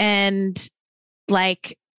 2000 and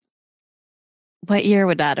like, what year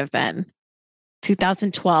would that have been?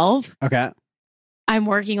 2012. Okay. I'm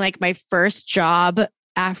working like my first job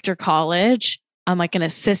after college. I'm like an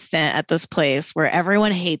assistant at this place where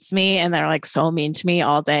everyone hates me and they're like so mean to me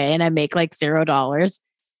all day. And I make like $0.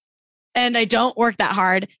 And I don't work that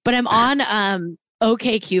hard, but I'm on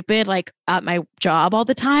OkCupid like at my job all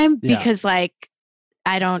the time because like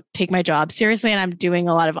I don't take my job seriously and I'm doing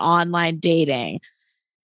a lot of online dating.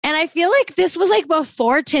 And I feel like this was like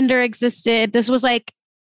before Tinder existed. This was like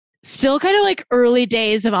still kind of like early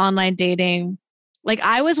days of online dating. Like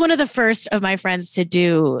I was one of the first of my friends to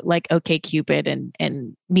do like OkCupid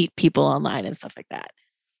and meet people online and stuff like that.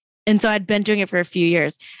 And so I'd been doing it for a few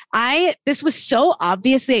years. This was so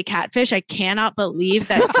obviously a catfish. I cannot believe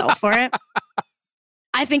that I fell for it.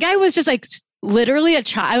 I think I was just like literally a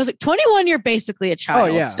child. I was like 21. You're basically a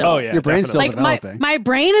child. Oh yeah. Still. Oh yeah. Your brain's still like developing. my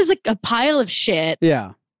brain is like a pile of shit.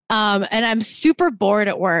 Yeah. And I'm super bored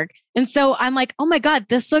at work. And so I'm like, oh my God,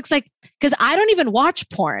 this looks like, because I don't even watch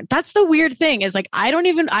porn. That's the weird thing is like,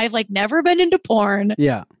 I've like never been into porn.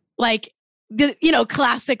 Yeah. Like,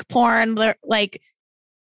 classic porn. Like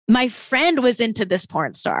my friend was into this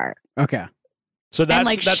porn star. Okay. So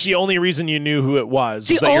that's the only reason you knew who it was.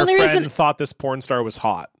 Is that your friend thought this porn star was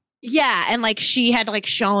hot. Yeah. And like, she had like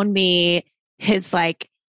shown me his like,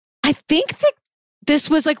 I think that this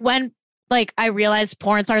was like when like I realized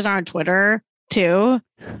porn stars are on Twitter too.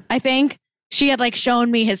 I think she had like shown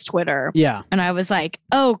me his Twitter. Yeah. And I was like,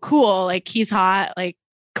 oh, cool. Like he's hot. Like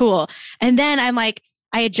cool. And then I'm like,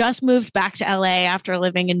 I had just moved back to LA after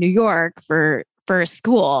living in New York for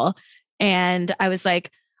school. And I was like,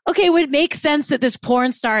 okay, it would make sense that this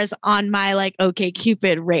porn star is on my like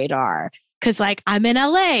OkCupid radar. Cause like I'm in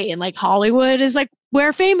LA and like Hollywood is like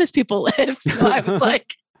where famous people live. So I was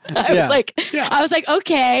like, I was like,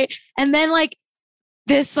 okay. And then like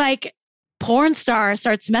this like porn star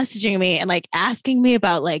starts messaging me and like asking me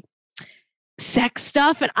about like sex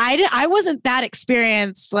stuff. And I wasn't that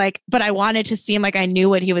experienced, like, but I wanted to seem like I knew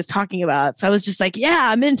what he was talking about. So I was just like, yeah,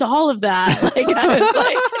 I'm into all of that. Like I was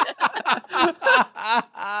like,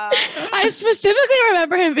 I specifically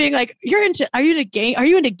remember him being like, are you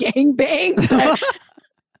into gangbangs?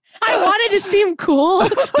 I wanted to seem cool,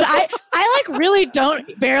 but I like really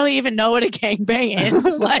barely even know what a gangbang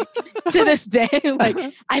is. Like to this day, like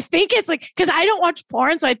I think it's like, cause I don't watch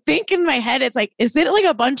porn. So I think in my head, it's like, is it like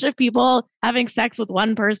a bunch of people having sex with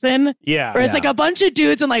one person? Yeah. Or it's like a bunch of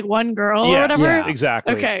dudes and like one girl or whatever. Yeah,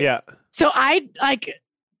 exactly. Okay. Yeah. So I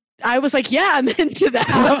was like, yeah, I'm into that.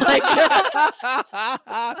 Like,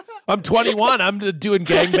 I'm 21. I'm doing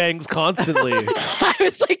gangbangs constantly. I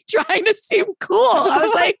was like trying to seem cool. I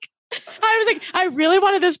was like, I really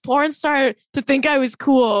wanted this porn star to think I was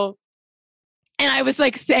cool. And I was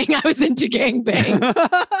like saying I was into gangbangs.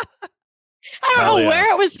 I don't know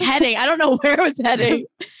where it was heading.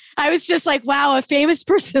 I was just like, wow, a famous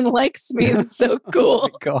person likes me. It's so cool.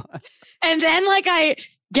 Oh God. And then like I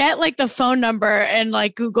get like the phone number and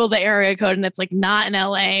like Google the area code and it's like not in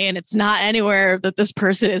LA and it's not anywhere that this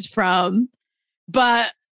person is from.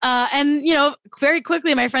 But and very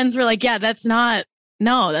quickly my friends were like, yeah, that's not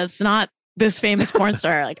this famous porn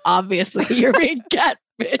star. Like obviously you're being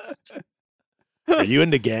catfished. Are you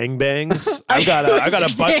into gangbangs? I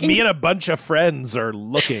got me and a bunch of friends are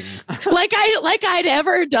looking. Like I'd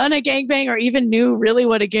ever done a gangbang or even knew really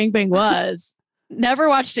what a gangbang was. Never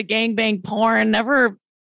watched a gangbang porn. Never.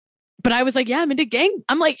 But I was like, yeah, I'm into gang.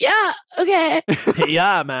 I'm like, yeah, okay.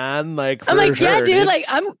 Yeah, man. Like, I'm like, sure, yeah, dude. Like,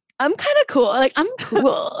 I'm kind of cool. Like, I'm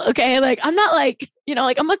cool. Okay. Like, I'm not like,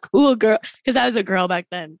 like I'm a cool girl because I was a girl back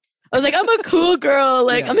then. I was like, I'm a cool girl.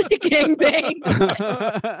 Like, I'm into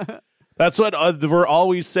gangbang. That's what we're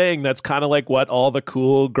always saying. That's kind of like what all the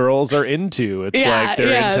cool girls are into. It's like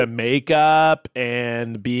they're into makeup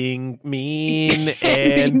and being mean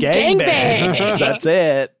and gangbangs. That's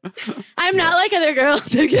it. I'm not like other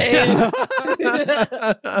girls. Okay.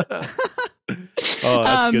 Oh,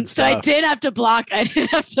 that's good stuff. So I did have to block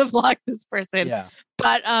this person. Yeah.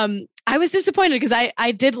 But I was disappointed because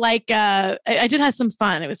I did like I did have some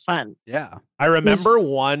fun. It was fun. Yeah. I remember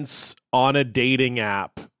once on a dating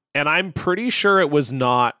app, and I'm pretty sure it was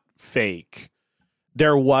not fake.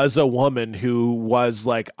 There was a woman who was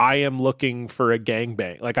like, I am looking for a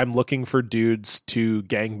gangbang. Like, I'm looking for dudes to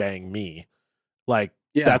gangbang me. Like,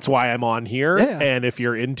 that's why I'm on here. Yeah. And if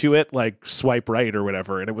you're into it, like, swipe right or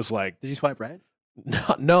whatever. And it was like, Did you swipe right?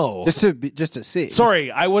 No. Just to see.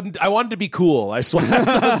 Sorry, I wanted to be cool. I swear. So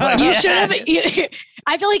I was like, You should have.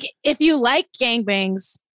 I feel like if you like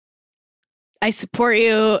gangbangs, I support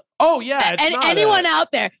you. Oh yeah, it's and not anyone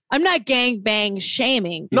out there, I'm not gangbang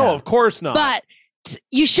shaming. No, of course not. But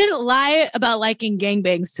you shouldn't lie about liking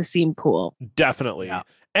gangbangs to seem cool. Definitely. Yeah.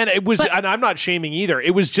 And it was, and I'm not shaming either.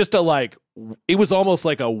 It was just it was almost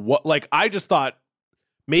like I just thought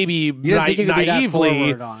maybe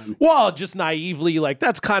naively. Well, just naively, like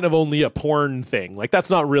that's kind of only a porn thing. Like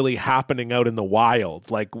that's not really happening out in the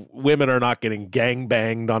wild. Like women are not getting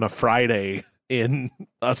gangbanged on a Friday in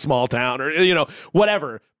a small town or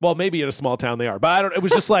whatever. Well, maybe in a small town they are, but it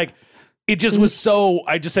was just like it just was so.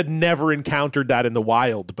 I just had never encountered that in the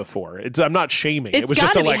wild before. I'm not shaming. It was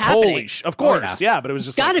just a like holy. Of course, yeah. But it was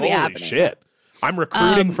just like holy shit. I'm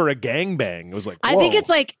recruiting for a gangbang. It was like whoa. I think it's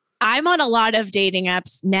like I'm on a lot of dating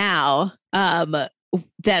apps now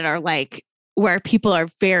that are like where people are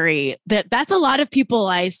that's a lot of people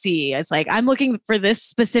I see. It's like, I'm looking for this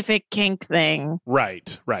specific kink thing.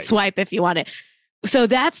 Right. Swipe if you want it. So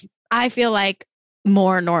that's, I feel like,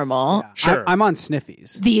 more normal. Yeah. Sure. I'm on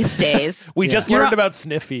Sniffies these days. We just learned about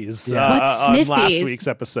Sniffies on last week's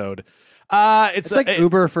episode. It's like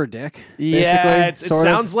Uber for dick. Yeah, it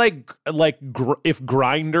sounds like if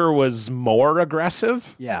Grindr was more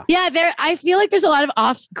aggressive. Yeah. I feel like there's a lot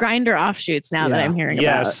of Grindr offshoots now that I'm hearing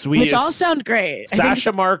about, which all sound great.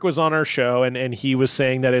 Sasha Mark was on our show, and he was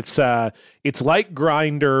saying that it's like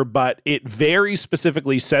Grindr, but it very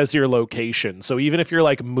specifically says your location. So even if you're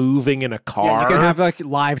like moving in a car, you can have like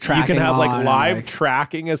live tracking. You can have like live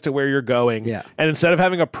tracking as to where you're going. Yeah. And instead of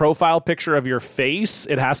having a profile picture of your face,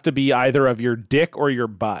 it has to be either of your dick or your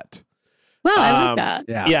butt. Wow, I like that.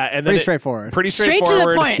 Yeah, and pretty straightforward. Pretty straightforward. Straight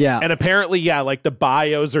to the point. Yeah. And apparently, like the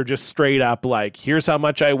bios are just straight up like, here's how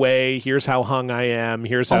much I weigh, here's how hung I am,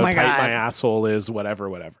 here's how tight my asshole is, whatever.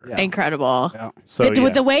 Yeah. Incredible. Yeah. So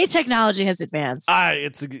with the way technology has advanced.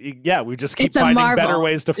 We just keep finding better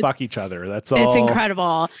ways to fuck each other. That's all. It's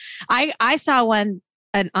incredible. I saw one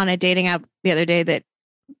on a dating app the other day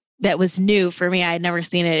that was new for me. I had never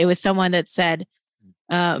seen it. It was someone that said,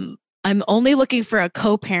 I'm only looking for a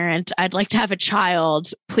co-parent. I'd like to have a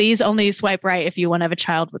child. Please only swipe right if you want to have a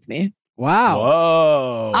child with me. Wow.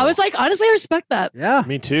 Whoa. I was like, honestly, I respect that. Yeah.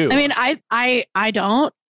 Me too. I mean, I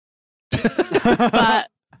don't.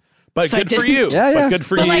 But so good for you. Yeah. But good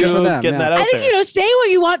for you getting that out there. I think, say what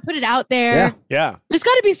you want, put it out there. Yeah. There's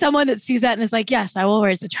got to be someone that sees that and is like, yes, I will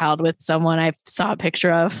raise a child with someone I saw a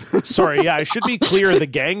picture of. Sorry. Yeah. I should be clear. The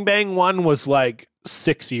gangbang one was like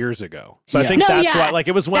 6 years ago. So I think that's why, like,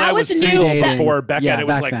 it was when I was single before Becca, and it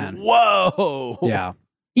was like, then. Whoa. Yeah.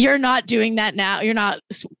 You're not doing that now. You're not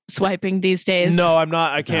swiping these days. No, I'm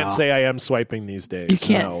not. I can't say I am swiping these days. You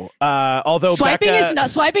can't. No. Although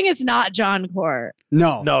swiping is not John Core.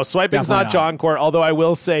 No, swiping's not John Core. Although I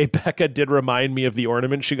will say Becca did remind me of the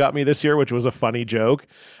ornament she got me this year, which was a funny joke.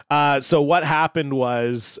 So what happened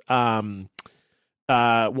was a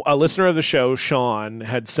listener of the show, Sean,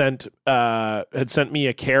 had sent me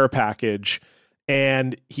a care package,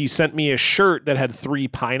 and he sent me a shirt that had 3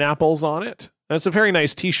 pineapples on it. And it's a very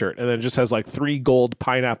nice T-shirt, and then it just has like 3 gold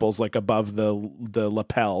pineapples like above the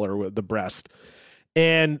lapel or the breast.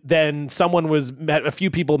 And then a few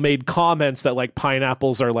people made comments that like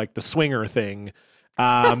pineapples are like the swinger thing.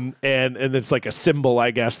 And it's like a symbol,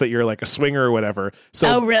 I guess, that you're like a swinger or whatever.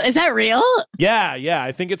 So, really? Is that real? Yeah.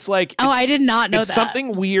 I think it's like, I did not know that. It's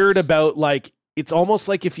something weird about like it's almost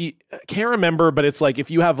like if you I can't remember, but it's like if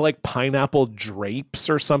you have like pineapple drapes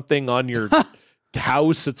or something on your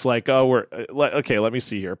house, it's like, oh, okay, let me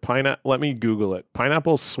see here. Let me Google it.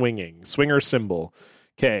 Pineapple swinger symbol.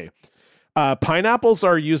 Okay. Pineapples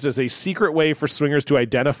are used as a secret way for swingers to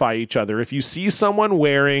identify each other. If you see someone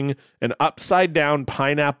wearing an upside down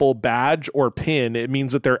pineapple badge or pin, it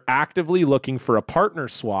means that they're actively looking for a partner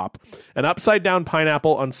swap. An upside down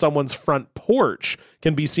pineapple on someone's front porch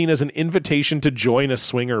can be seen as an invitation to join a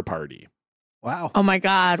swinger party. Wow. Oh my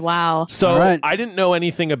God. Wow. So right. I didn't know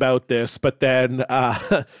anything about this, but then,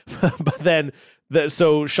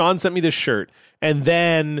 so Sean sent me this shirt, and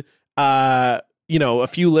then, a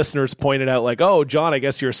few listeners pointed out like, oh, John, I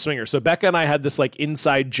guess you're a swinger. So Becca and I had this like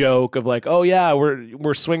inside joke of like, oh yeah,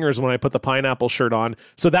 we're swingers when I put the pineapple shirt on.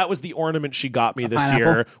 So that was the ornament she got me this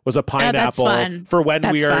year, was a pineapple for when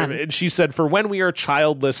we are, and she said for when we are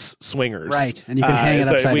childless swingers. Right. And you can hang it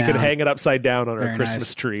upside down. We could hang it upside down on our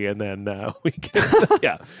Christmas tree, and then we can,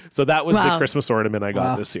 yeah. So that was the Christmas ornament I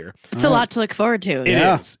got this year. It's a lot to look forward to.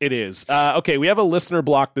 It is. Okay, we have a listener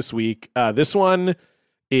block this week. This one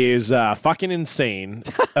is fucking insane.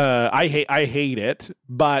 I hate it,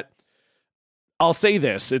 but I'll say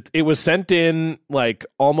this: it was sent in like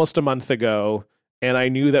almost a month ago, and I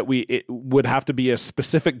knew that it would have to be a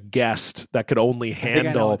specific guest that could only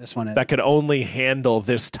handle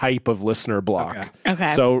this type of listener block.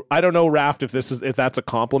 Okay. So I don't know, Raft, if that's a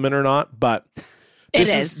compliment or not, but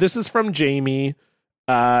this is from Jamie,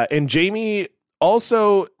 and Jamie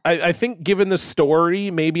also, I think, given the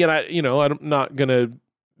story, maybe, and I'm not gonna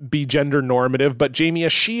be gender normative, but Jamie, a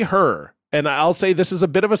she, her. And I'll say this is a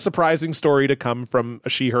bit of a surprising story to come from a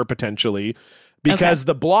she, her potentially, because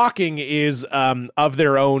the blocking is of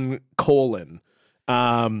their own colon.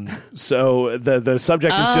 So the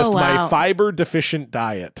subject is just my fiber deficient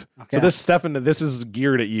diet. Okay. So this, Stefan, this is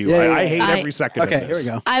geared at you. I hate every second of this.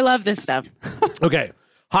 Here we go. I love this stuff. Okay.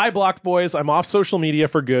 Hi, Blocked Boys. I'm off social media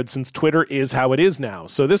for good since Twitter is how it is now.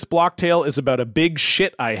 So this block tale is about a big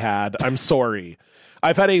shit I had. I'm sorry.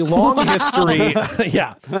 I've had a long history.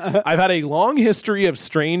 I've had a long history of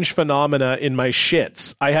strange phenomena in my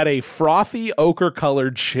shits. I had a frothy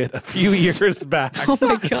ochre-colored shit a few years back. Oh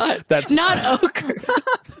my God! That's not ochre.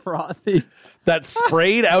 Frothy. That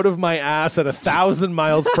sprayed out of my ass at 1,000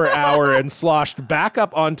 miles per hour and sloshed back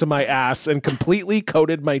up onto my ass and completely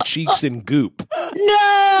coated my cheeks in goop. No!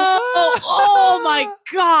 Oh my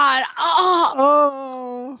God!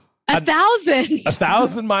 Oh. 1,000.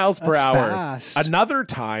 1,000 miles per hour. Fast. Another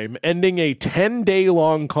time, ending a 10-day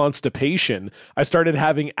long constipation, I started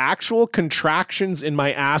having actual contractions in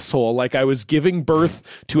my asshole like I was giving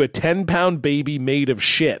birth to a 10-pound baby made of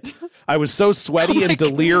shit. I was so sweaty and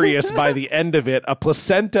delirious by the end of it. A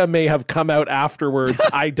placenta may have come out afterwards.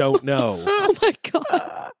 I don't know. Oh my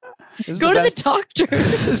God. Go to the doctor.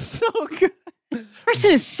 This is so good.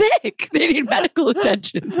 Person is sick. They need medical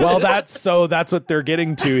attention. Well, that's what they're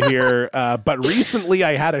getting to here. But recently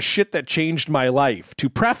I had a shit that changed my life. To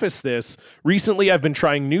preface this, recently I've been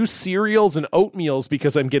trying new cereals and oatmeals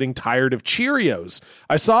because I'm getting tired of Cheerios.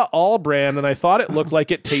 I saw All Brand and I thought it looked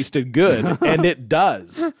like it tasted good, and it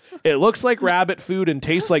does. It looks like rabbit food and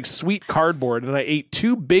tastes like sweet cardboard, and I ate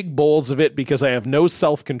 2 big bowls of it because I have no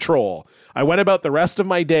self-control. I went about the rest of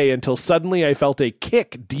my day until suddenly I felt a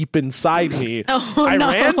kick deep inside me. I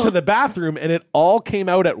ran to the bathroom and it all came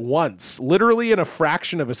out at once, literally in a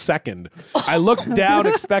fraction of a second. I looked down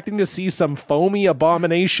expecting to see some foamy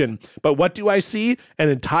abomination, but what do I see? An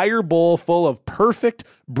entire bowl full of perfect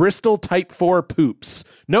Bristol Type 4 poops.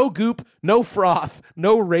 No goop, no froth,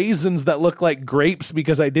 no raisins that look like grapes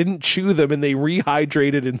because I didn't chew them and they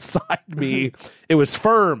rehydrated inside me. It was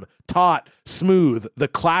firm, taut, smooth, the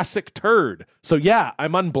classic turd. So yeah,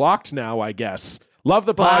 I'm unblocked now, I guess. Love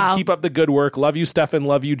the pod. Wow. Keep up the good work. Love you, Stefan.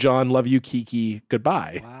 Love you, John. Love you, Kiki.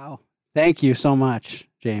 Goodbye. Wow. Thank you so much,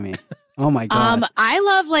 Jamie. Oh my God. I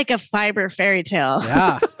love like a fiber fairy tale.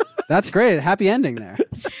 Yeah. That's great. Happy ending there.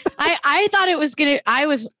 I thought it was I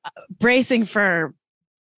was bracing for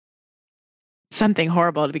something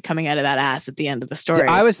horrible to be coming out of that ass at the end of the story.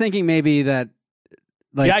 I was thinking maybe that,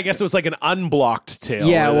 like, yeah, I guess it was like an unblocked tale.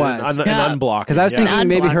 Yeah, it was. An unblocked. Because I was thinking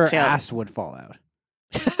maybe her Unblocked tail. ass would fall out.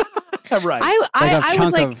 Right. I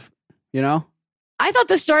was like, you know? I thought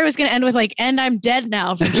the story was going to end with like, and I'm dead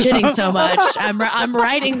now from shitting so much. I'm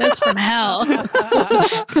writing this from hell.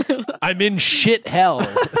 I'm in shit hell.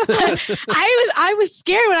 I was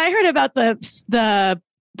scared when I heard about the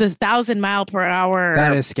 1,000 mile per hour.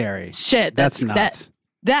 That is scary. Shit. That's nuts.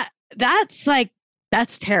 That's like,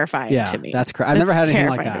 that's terrifying to me. That's I've never had anything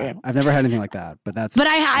like that. I've never had anything like that, but that's. But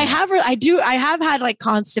I have had like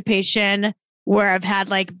constipation where I've had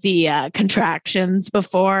like the contractions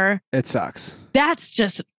before. It sucks.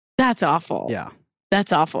 That's awful. Yeah.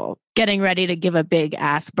 That's awful. Getting ready to give a big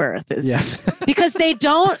ass birth is Yes. because they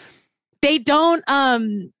don't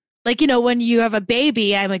like, you know, when you have a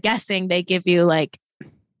baby, I'm guessing they give you like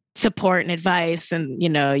support and advice, and you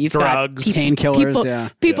know, you've Drugs, got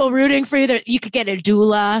painkillers, people rooting for you. That you could get a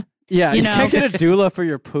doula. Yeah, you you know? can't get a doula for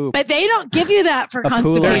your poop. But they don't give you that for A poula.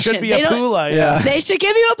 constipation. There should be They a don't- poula. Yeah. They should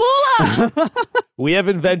give you a poula. We have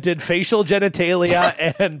invented facial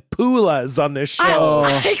genitalia and poulas on this show.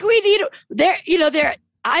 Like we need there. You know, there.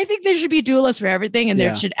 I think there should be doulas for everything, and Yeah.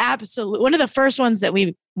 there should absolutely one of the first ones that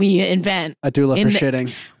we invent. A doula in for the-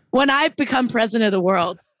 shitting. When I become president of the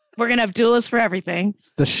world, we're gonna have doulas for everything.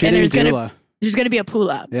 The shitting there's gonna- doula. There's gonna be a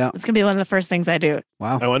poula. Yeah. It's gonna be one of the first things I do.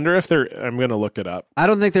 Wow. I wonder if I'm going to look it up. I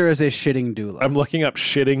don't think there is a shitting doula. I'm looking up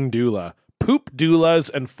shitting doula. Poop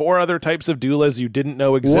doulas and 4 other types of doulas you didn't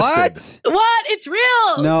know existed. What? What? It's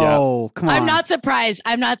real. No, come on. I'm not surprised.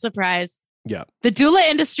 Yeah. The doula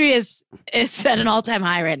industry is at an all-time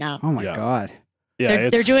high right now. Oh my Yeah. God. Yeah,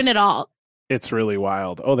 They're doing it all. It's really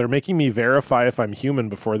wild. Oh, they're making me verify if I'm human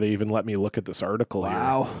before they even let me look at this article here.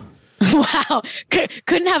 Wow. Wow.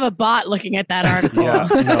 Couldn't have a bot looking at that article. Yeah,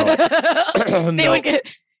 no. They No. would get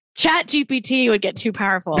Chat GPT would get too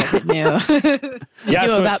powerful if it knew. Yeah, Knew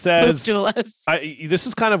so it about says poop doulas. this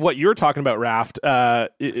is kind of what you're talking about, Raft.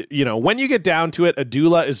 You know, when you get down to it, a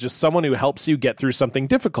doula is just someone who helps you get through something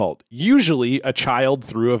difficult, usually a child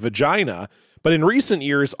through a vagina. But in recent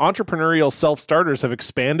years, entrepreneurial self-starters have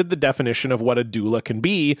expanded the definition of what a doula can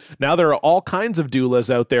be. Now there are all kinds of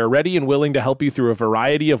doulas out there ready and willing to help you through a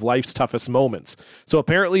variety of life's toughest moments. So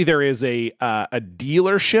apparently there is a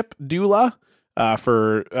dealership doula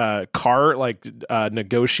for car, like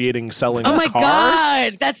negotiating, selling Oh a my car.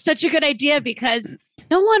 God. That's such a good idea because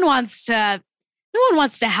no one wants to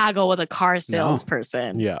haggle with a car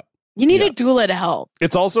salesperson. Yeah. You need Yeah. a doula to help.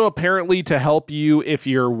 It's also apparently to help you if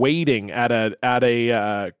you're waiting at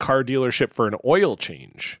a car dealership for an oil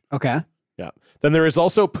change. Okay. Yeah. Then there is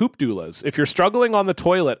also poop doulas. If you're struggling on the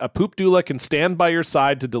toilet, a poop doula can stand by your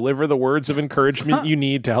side to deliver the words of encouragement you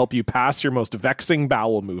need to help you pass your most vexing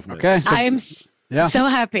bowel movements. Okay. I am Yeah. so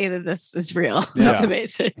happy that this is real. Yeah. That's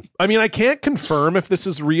amazing. I mean, I can't confirm if this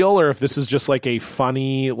is real or if this is just like a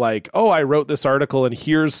funny, like, oh, I wrote this article and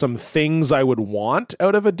here's some things I would want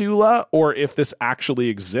out of a doula, or if this actually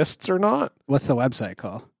exists or not. What's the website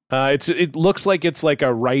called? It looks like it's like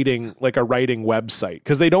a writing website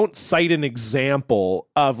because they don't cite an example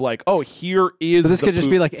of like, oh, here is. So this the could just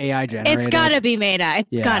poop- be like AI generated. It's got to be made up. It's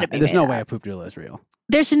Yeah. got to be There's made no up. way a poop doula is real.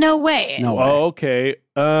 There's no way. No way. Oh, okay.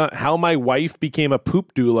 How my wife became a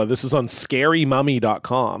poop doula. This is on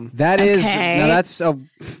scarymummy.com. That is Okay. no, that's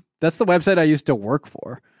the website I used to work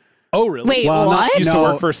for. Oh, really? Wait, Well, what? not- Used no, to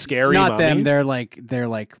work for Scary Not Mummy? them. They're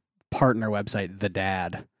like partner website, The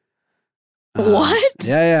Dad. What?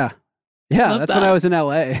 Yeah. Love That's that. when I was in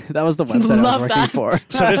LA. That was the website I Love was working that. for.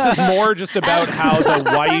 So this is more just about how the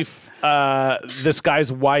wife, this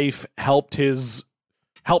guy's wife, helped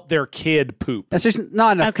their kid poop. That's just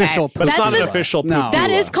not an Okay. official poop. But it's not That's an just- official poop. No. That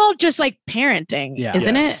doula. is called just like parenting, Yeah.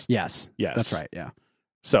 isn't Yes. it? Yes. Yes. That's right. Yeah.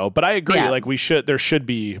 So, but I agree. Yeah. Like there should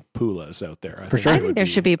be poulas out there. For sure. I it think would there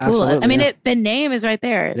should be Pula. Absolutely, I mean, yeah. the name is right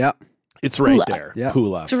there. Yeah. It's right Pula. there. Yeah.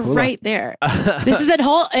 Poula. It's right there. This is a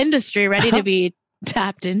whole industry ready to be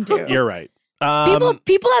tapped into. You're right.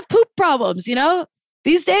 People have poop problems, you know?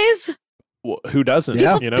 These days, Who doesn't?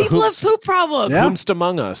 Yeah. You know, people have poop problems. Yeah. whomst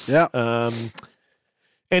among us. Yeah.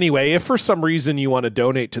 Anyway, if for some reason you want to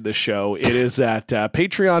donate to the show, it is at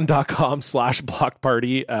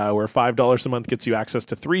patreon.com/blockparty, where $5 a month gets you access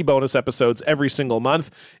to 3 bonus episodes every single month,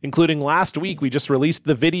 including last week. We just released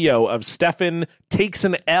the video of Stefan Takes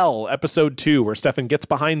an L, episode 2, where Stefan gets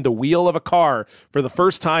behind the wheel of a car for the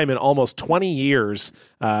first time in almost 20 years,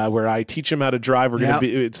 where I teach him how to drive.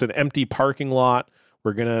 It's an empty parking lot.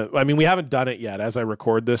 We haven't done it yet as I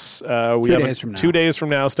record this. 2 days from now. 2 days from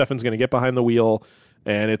now, Stefan's going to get behind the wheel.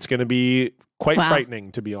 And it's going to be quite Wow.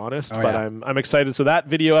 frightening, to be honest. Oh, but yeah. I'm excited. So that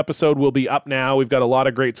video episode will be up now. We've got a lot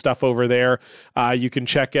of great stuff over there. You can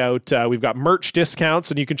check out. We've got merch discounts,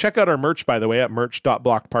 and you can check out our merch, by the way, at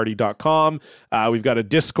merch.blockparty.com. We've got a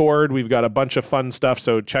Discord. We've got a bunch of fun stuff.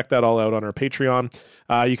 So check that all out on our Patreon.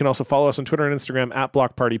 You can also follow us on Twitter and Instagram at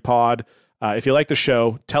BlockPartyPod. If you like the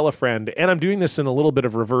show, tell a friend. And I'm doing this in a little bit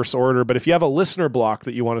of reverse order, but if you have a listener block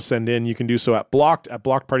that you want to send in, you can do so at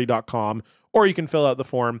blockparty.com, or you can fill out the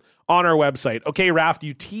form on our website. Okay, Raft,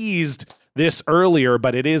 you teased this earlier,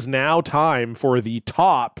 but it is now time for the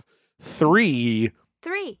top 3.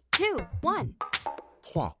 3, 2, 1.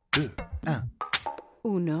 3, 2, 1.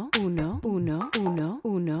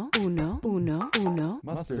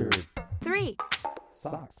 Mustard. 3.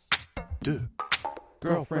 Socks. 2.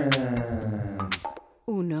 Girlfriends.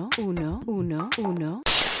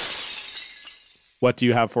 What do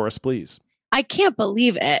you have for us, please? I can't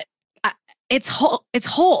believe it. It's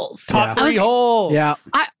holes. Top 3 holes. Yeah.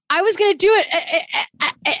 I was gonna do it.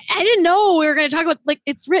 I didn't know we were gonna talk about, like,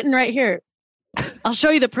 it's written right here. I'll show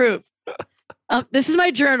you the proof. This is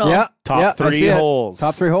my journal. Yeah. Top 3 holes.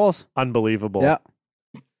 Top 3 holes. Unbelievable. Yeah.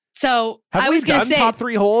 So Have I we was gonna done say top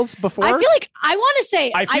 3 holes before? I feel like I want to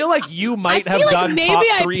say. I feel like you might I have feel like done maybe top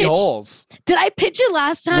I 3 pitched- holes. Did I pitch it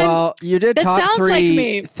last time? Well, you did That top sounds 3 like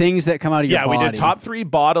me. things that come out of your Yeah, body. we did top 3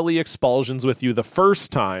 bodily expulsions with you the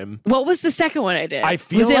first time. What was the second one I did? I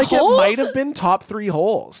feel Was like holes? it might have been top 3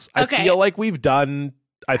 holes. Okay. I feel like we've done.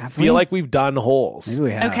 Have we? Like we've done holes. Maybe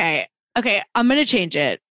we have. Okay. I'm gonna change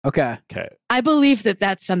it. Okay. Okay. I believe that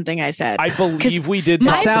that's something I said. I believe we did my-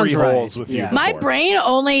 top 3 Sounds right. holes with you. Yeah. My before. brain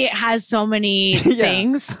only has so many Yeah.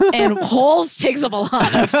 things, and holes takes up a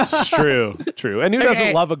lot of. It's true. And who doesn't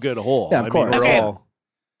Okay. love a good hole? Yeah, of course. We're Okay. all.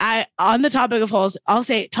 On the topic of holes, I'll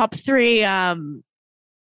say top 3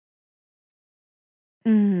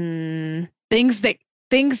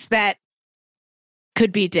 things that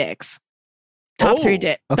could be dicks. Top Oh, 3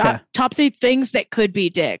 okay. top 3 things that could be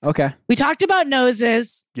dicks. Okay. We talked about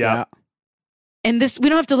noses, Yeah. and this we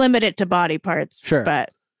don't have to limit it to body parts. Sure.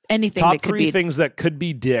 But anything Top that could 3 be things that could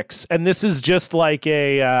be dicks, and this is just like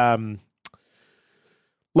a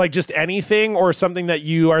like just anything or something that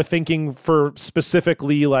you are thinking for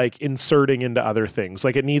specifically like inserting into other things.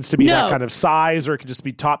 Like it needs to be that No. kind of size, or it could just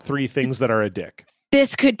be top 3 things that are a dick.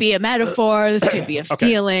 this could be a metaphor. This could be a Okay.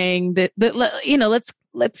 feeling that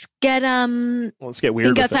let's get Let's get weird.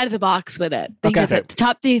 think with outside it. of the box with it. Think Okay. outside-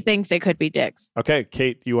 top 3 things that could be dicks. Okay,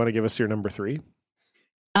 Kate, you want to give us your number 3?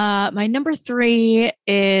 My number 3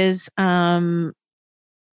 is I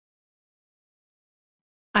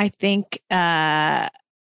think a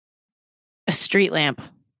street lamp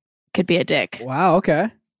could be a dick. Wow. Okay.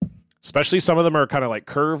 Especially some of them are kind of like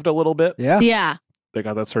curved a little bit. Yeah. Yeah. They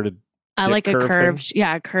got that sort of I dick like a curve curved,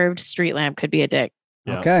 a curved street lamp could be a dick.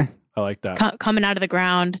 Yeah. Okay. I like that. Coming out of the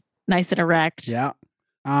ground, nice and erect. Yeah.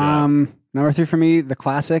 Number 3 for me, the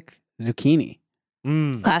classic zucchini.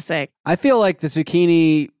 Classic. I feel like the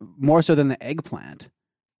zucchini more so than the eggplant.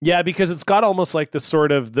 Yeah, because it's got almost like the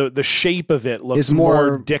sort of the shape of it looks Is more-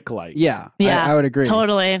 more dick-like. Yeah. Yeah. I would agree.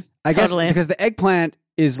 Totally. I guess Totally. because the eggplant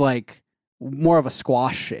is like more of a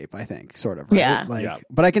squash shape, I think, sort of. Right? Yeah. Like, Yeah.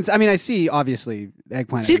 but I see obviously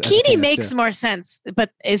eggplant. as a Zucchini penis, makes too. more sense,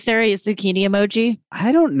 but is there a zucchini emoji?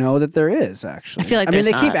 I don't know that there is actually. I feel like I mean, there's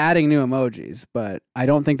they keep not. adding new emojis, but I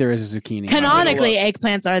don't think there is a zucchini. Canonically,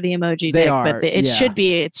 eggplants are the emoji They dick, are, but it yeah. should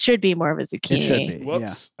be more of a zucchini. It should be.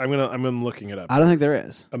 Whoops. I'm looking it up. I don't think there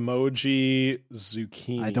is. Emoji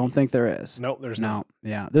zucchini. I don't think there is. Nope, there's No.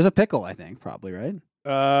 Yeah. There's a pickle, I think, probably, right?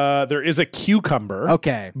 There is a cucumber.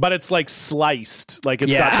 Okay. But it's like sliced. Like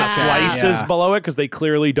it's Yeah. got the Ah. slices Yeah. below it because they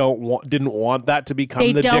clearly didn't want that to become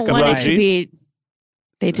They the dick don't want it to emoji. be.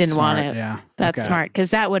 They That's didn't want smart, it. Yeah. That's Okay. smart because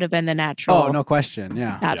that would have been the natural. Oh, no question.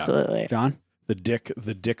 Yeah. Absolutely. John? The dick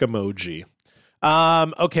emoji.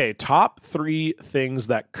 Okay, top 3 things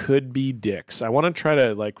that could be dicks. I want to try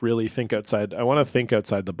to like really think outside. I want to think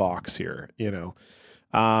outside the box here,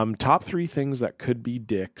 top 3 things that could be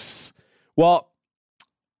dicks. Well,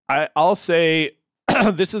 I'll say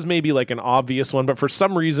this is maybe like an obvious one, but for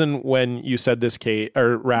some reason when you said this, Kate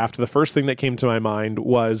or Raft, the first thing that came to my mind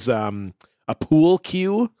was a pool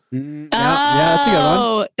cue. Yeah, that's a good one.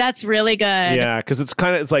 Oh, that's really good. Yeah, because it's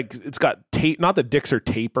got tape. Not that dicks are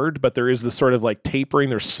tapered, but there is this sort of like tapering.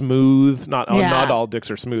 They're smooth. Not all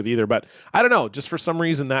dicks are smooth either. But I don't know. Just for some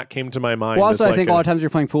reason that came to my mind. Well, also, as I think like a lot of times you're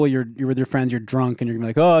playing pool, you're with your friends, you're drunk, and you're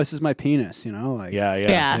gonna be like, "Oh, this is my penis," Like, Yeah.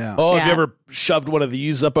 Yeah. Oh, have you Yeah. ever shoved one of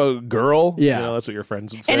these up a girl? Yeah. That's what your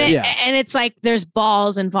friends would say. And Yeah. and it's like there's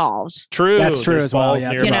balls involved, True. That's true There's as well. balls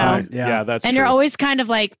Yeah, it's nearby. a good point. Yeah. Yeah, that's and true. you're always kind of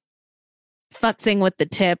like futzing with the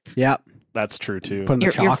tip. Yeah. That's true too. Putting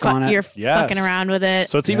the chalk on it. You're Yes. fucking around with it.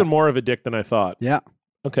 So it's even more of a dick than I thought. Yeah.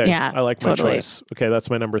 Okay. Yeah, I like totally. my choice. Okay, that's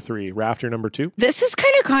my number 3. Raft, your number 2? This is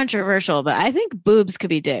kind of controversial, but I think boobs could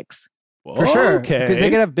be dicks. For sure. Okay. Because they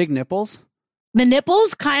could have big nipples. The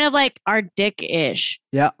nipples kind of like are dick-ish.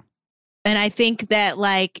 Yeah. And I think that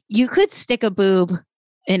like you could stick a boob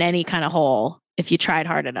in any kind of hole if you tried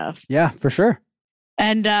hard enough. Yeah, for sure.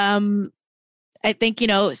 And I think,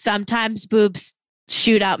 sometimes boobs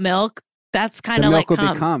shoot out milk. That's kind The of milk like will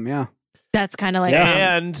cum. become, yeah. That's kind of like cum.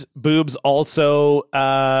 And boobs also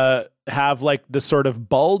have like this sort of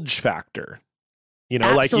bulge factor. You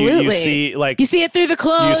know, Absolutely. like you see like You see it through the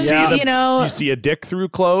clothes, you see a dick through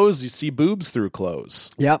clothes, you see boobs through clothes.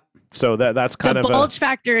 Yep. So that's kind of the bulge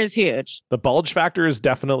factor is huge. The bulge factor is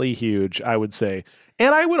definitely huge, I would say.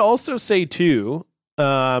 And I would also say too,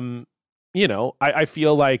 you know, I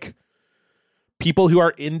feel like people who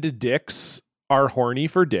are into dicks are horny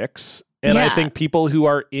for dicks. And I think people who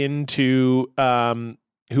are into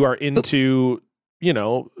you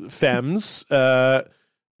know, femmes,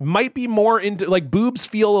 might be more into like boobs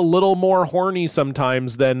feel a little more horny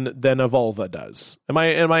sometimes than a vulva does. Am I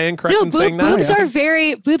incorrect in saying that?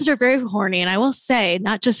 Boobs are very horny, and I will say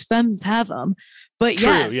not just femmes have them, but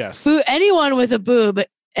True, yes. Anyone with a boob,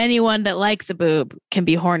 anyone that likes a boob can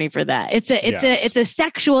be horny for that. It's a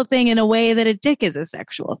sexual thing in a way that a dick is a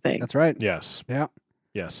sexual thing. That's right. Yes. Yeah.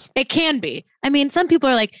 Yes. It can be. I mean, some people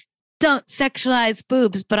are like, don't sexualize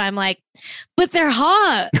boobs, but I'm like, but they're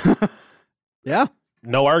hot. Yeah.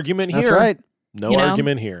 No argument here. That's right. No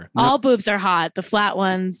argument here. All boobs are hot. The flat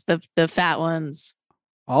ones, the fat ones.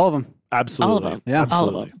 All of them. Absolutely. All of them. Yeah. All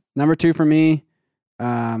of them. Number 2 for me,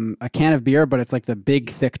 a can of beer, but it's like the big,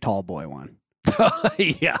 thick, tall boy one.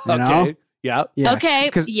 Yeah. You know? Okay. Yeah. Yeah. Okay.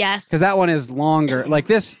 Yes. Because that one is longer. Like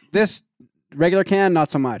this regular can, not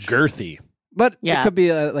so much. Girthy. But Yeah. it could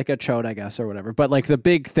be like a chode, I guess, or whatever. But like the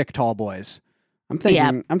big, thick, tall boys. I'm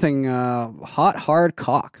thinking hot, hard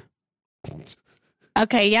cock.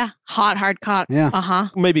 Okay. Yeah. Hot, hard cock. Yeah. Uh-huh.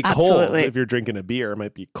 Maybe cold. Absolutely. If you're drinking a beer, it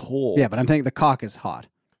might be cold. Yeah, but I'm thinking the cock is hot.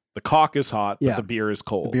 The cock is hot, Yeah. but the beer is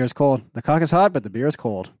cold. The beer is cold. The cock is hot, but the beer is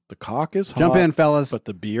cold. The cock is hot. Jump in, fellas. But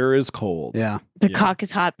the beer is cold. Yeah. The Yeah. cock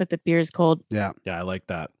is hot, but the beer is cold. Yeah. Yeah, I like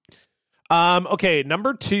that. Okay,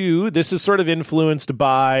 number 2, this is sort of influenced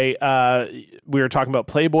by, we were talking about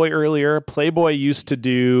Playboy earlier. Playboy used to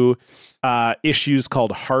do issues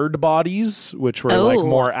called hard bodies, which were like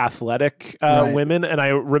more athletic Right. women. And I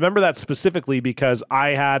remember that specifically because I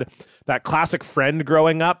had that classic friend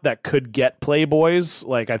growing up that could get Playboys.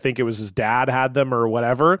 Like, I think it was his dad had them or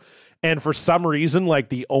whatever. And for some reason, like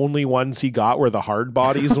the only ones he got were the hard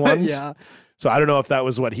bodies ones. Yeah. So I don't know if that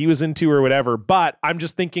was what he was into or whatever, but I'm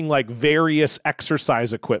just thinking like various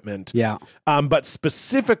exercise equipment. Yeah. But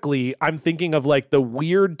specifically, I'm thinking of like the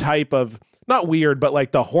weird type of, not weird, but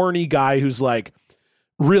like the horny guy who's like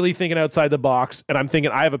really thinking outside the box. And I'm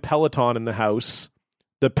thinking I have a Peloton in the house,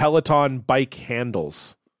 the Peloton bike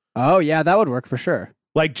handles. Oh, yeah, that would work for sure.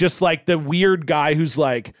 Like just like the weird guy who's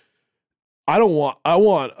like, I want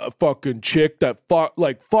a fucking chick that fuck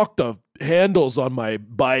the handles on my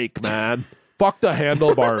bike, man. Fuck the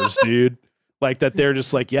handlebars, dude. Like that they're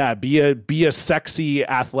just like, yeah, be a sexy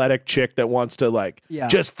athletic chick that wants to like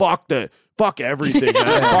just fuck everything,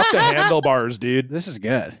 man. Fuck the handlebars, dude. This is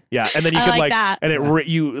good. Yeah, and then you I can like that. and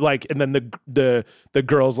and then the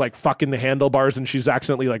girl's like fucking the handlebars and she's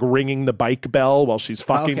accidentally like ringing the bike bell while she's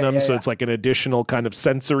fucking Okay, them, yeah, so yeah. it's like an additional kind of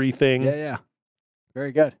sensory thing. Yeah, yeah.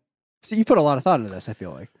 Very good. See, you put a lot of thought into this, I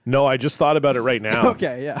feel like. No, I just thought about it right now.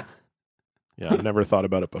 Okay, yeah. Yeah, I never thought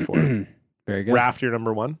about it before. Very good. Raft, your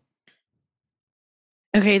number 1.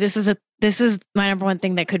 Okay, this is my number 1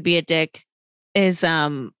 thing that could be a dick is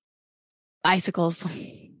icicles.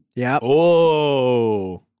 Yeah.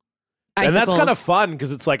 Oh. And that's Icicles. kind of fun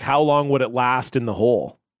because it's like, how long would it last in the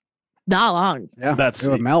hole? Not long. Yeah. That's- it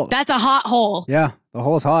would melt. That's a hot hole. Yeah. The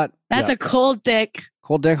hole's hot. That's Yeah. a cold dick.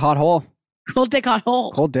 Cold dick, hot hole. Cold dick hot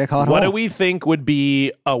hole. Cold dick, hot What hole. do we think would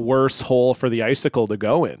be a worse hole for the icicle to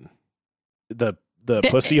go in? The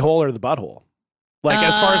pussy hole or the butthole? Like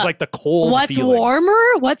as far as like the cold What's feeling.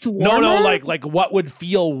 warmer? What's warmer? No, like what would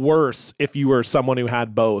feel worse if you were someone who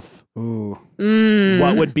had both? Ooh.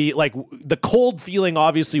 What would be like the cold feeling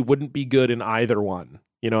obviously wouldn't be good in either one.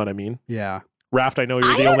 You know what I mean? Yeah. Raft, I know you're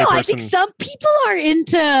I the don't only know. I person. think some people are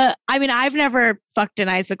into. I mean, I've never fucked an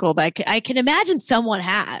icicle, but I can imagine someone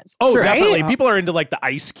has. Oh, right? definitely. People are into like the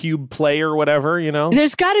ice cube play or whatever, you know?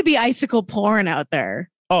 There's got to be icicle porn out there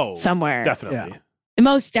Oh, somewhere. definitely. Yeah.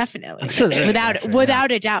 Most definitely. I'm sure there is, without actually,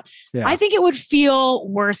 without a doubt. Yeah. I think it would feel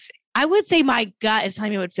worse. I would say my gut is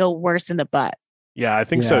telling me it would feel worse in the butt. Yeah, I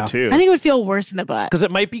think so Yeah. too. I think it would feel worse in the butt. Because it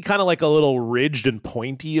might be kind of like a little ridged and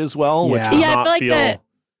pointy as well, which Yeah. would Yeah, I not feel like feel.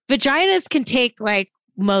 Vaginas can take like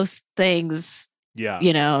most things. Yeah,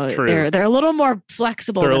 You know, true. they're a little more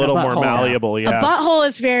flexible. they're a than little more butthole. malleable. A Yeah, butthole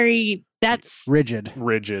is very. That's Rigid.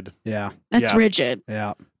 rigid. Yeah. Yeah. rigid.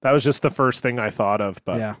 Yeah. That was just the first thing I thought of.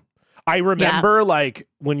 But Yeah. I remember like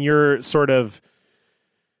when you're sort of,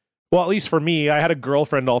 well, at least for me, I had a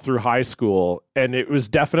girlfriend all through high school, and it was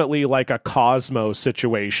definitely like a Cosmo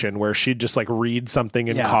situation where she'd just like read something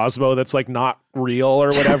in Yeah. Cosmo that's like not real or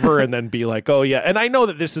whatever, and then be like, oh yeah. And I know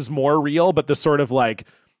that this is more real, but the sort of like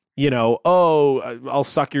I'll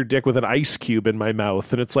suck your dick with an ice cube in my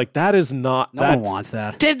mouth. And it's like, that is not. No one wants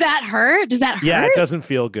that. Did that hurt? Does that hurt? Yeah, it doesn't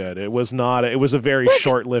feel good. It was not. It was a very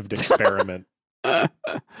short-lived experiment.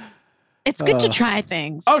 It's good to try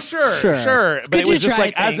things. Oh, sure. But it was just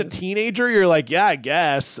like, as a teenager, you're like, yeah, I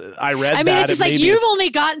guess. I read that. I mean, it's just like you've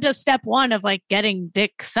only gotten to step one of like getting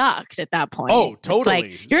dick sucked at that point. Oh, totally.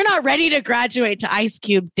 It's like, you're not ready to graduate to ice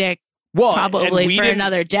cube dick. Probably for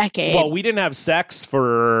another decade. Well, we didn't have sex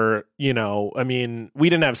for, we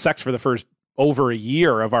didn't have sex for the first over a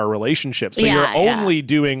year of our relationship. So you're only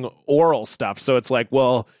doing oral stuff. So it's like,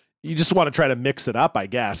 well, you just want to try to mix it up, I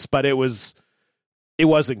guess. But it wasn't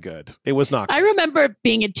good. It was not good. I remember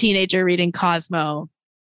being a teenager reading Cosmo.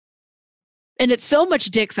 And it's so much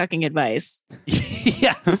dick sucking advice.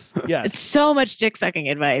 Yes. It's so much dick sucking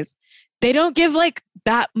advice. They don't give like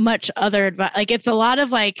that much other advice. Like it's a lot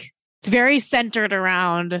of like, it's very centered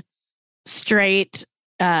around straight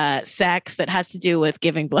sex that has to do with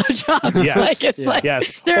giving blowjobs. Yes. Like it's like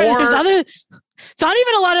there's other. It's not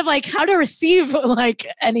even a lot of like how to receive like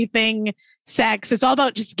anything sex. It's all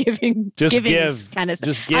about just giving. How to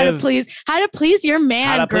please your man.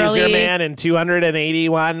 How to girly. please your man in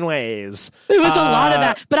 281 ways. It was a lot of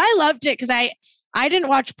that, but I loved it because I didn't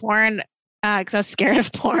watch porn because I was scared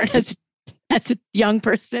of porn as a young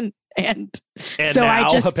person. And so now, I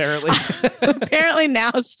just apparently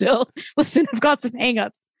now still listen, I've got some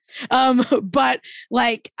hangups. But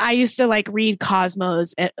like I used to like read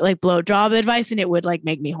Cosmos like blowjob advice and it would like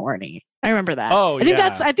make me horny. I remember that.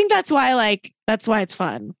 I think that's why it's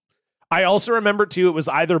fun. I also remember too, it was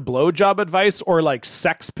either blowjob advice or like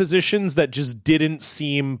sex positions that just didn't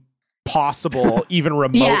seem possible even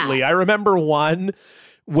remotely. Yeah. I remember one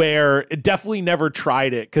where it definitely never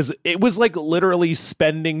tried it because it was like literally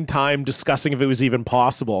spending time discussing if it was even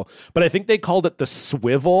possible. But I think they called it the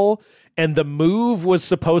swivel. And the move was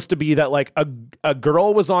supposed to be that like a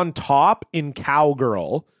girl was on top in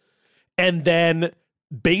cowgirl and then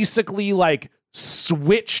basically like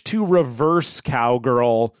switch to reverse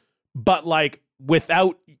cowgirl, but like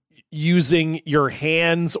without using your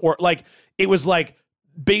hands or like it was like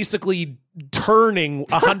basically turning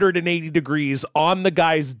 180 degrees on the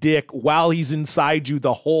guy's dick while he's inside you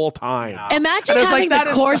the whole time. Imagine having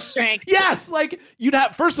the core strength. Yes, like you'd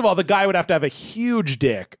have. First of all, the guy would have to have a huge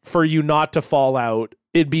dick for you not to fall out.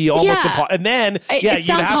 It'd be almost impossible. And then, you'd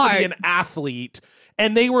have to be an athlete.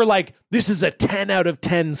 And they were like, "This is a 10 out of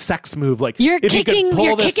 10 sex move." Like you're if kicking, you could pull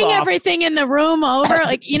you're this kicking off, everything in the room over.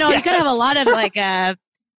 Like you Yes. could have a lot of like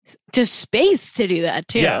just space to do that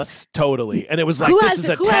too. Yes, totally. And it was like, who this has, is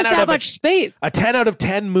a who 10 has out that of much space? a 10 out of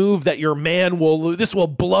 10 move that your man will. This will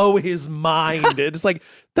blow his mind. It's like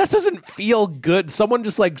that doesn't feel good. Someone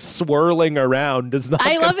just like swirling around does not.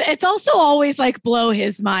 I love it. It's also always like blow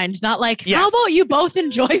his mind, not like how about you both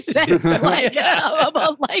enjoy sex? Like how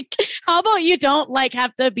about you don't like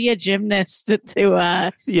have to be a gymnast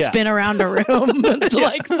to spin around a room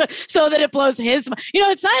like so that it blows his mind.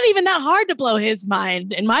 It's not even that hard to blow his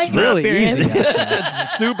mind in my experience. Really easy.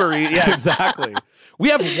 It's super easy. Yeah, exactly. We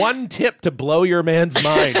have one tip to blow your man's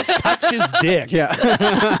mind. Touch his dick. Yeah.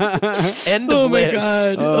 End of list.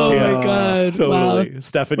 God. Oh my God. Totally. Wow.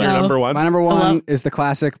 Stefan, your number one? My number one is the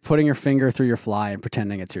classic putting your finger through your fly and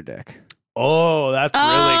pretending it's your dick. Oh, that's really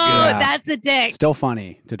good. That's a dick. Still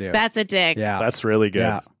funny to do. That's a dick. Yeah. That's really good.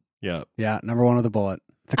 Yeah. Yeah. Yeah. Number one with a bullet.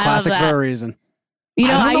 It's a classic for a reason.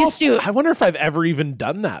 I used to. I wonder if I've ever even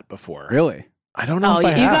done that before. Really? I don't know if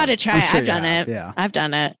I you have. got to try I'm it. sure I've done it. Yeah. I've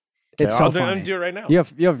done it. It's so funny. I'll do it right now. You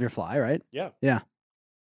have your fly, right? Yeah. Yeah.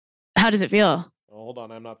 How does it feel? Oh, hold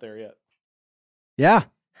on. I'm not there yet. Yeah.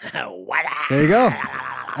 There you go.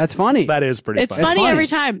 That's funny. That is pretty It's funny. funny every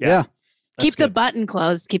time. Yeah. Keep the good. button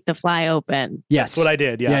closed. Keep the fly open. Yes. That's what I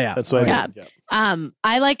did. Yeah. Yeah. That's what Yeah. I did. Yeah.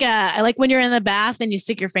 I like when you're in the bath and you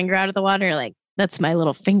stick your finger out of the water. You're like, that's my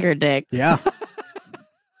little finger dick. Yeah.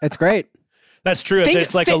 It's great. That's true.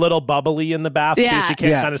 It's like a little bubbly in the bath too, so you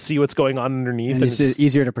can't kind of see what's going on underneath. And it's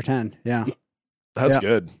easier to pretend. Yeah. That's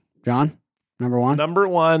good. John, number one? Number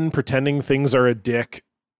one, pretending things are a dick.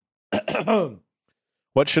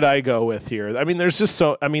 What should I go with here? I mean, there's just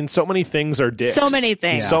so many things are dicks. So many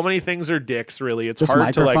things. So many things are dicks, really. It's This hard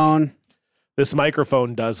microphone. to like. This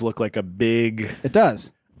microphone does look like a big It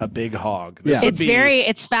does. hog. Yeah.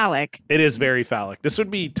 It's phallic. It is very phallic. This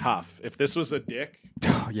would be tough. If this was a dick,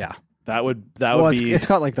 Oh, yeah. that would It's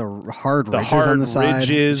got like the hard ridges on the side.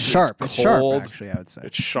 Ridges, It's sharp. it's It's sharp, cold. actually, I would say.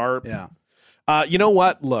 It's sharp. Yeah. You know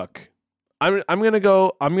what? Look, I'm gonna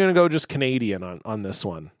go just Canadian on this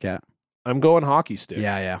one. Yeah. I'm going hockey stick.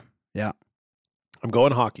 Yeah. I'm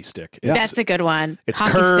going hockey stick. That's a good one. It's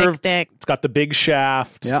hockey curved. Stick dick. It's got the big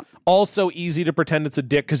shaft. Yeah. Also easy to pretend it's a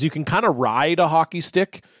dick because you can kind of ride a hockey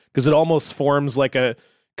stick because it almost forms like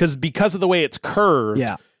because of the way it's curved.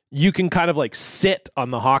 Yeah. You can kind of like sit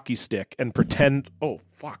on the hockey stick and pretend. Oh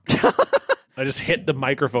fuck! I just hit the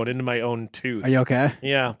microphone into my own tooth. Are you okay?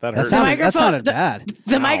 Yeah, that That hurt. sounded bad.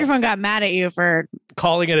 The microphone got mad at you for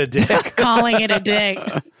Calling it a dick. calling it a dick.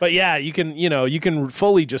 But yeah, you can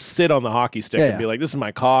fully just sit on the hockey stick and be like, this is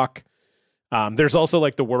my cock. There's also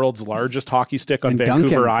like the world's largest hocky stick on In Vancouver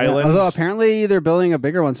Duncan. Island. Yeah. Although apparently they're building a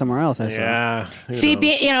bigger one somewhere else. I saw. Yeah. See,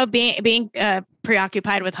 being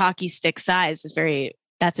preoccupied with hockey stick size is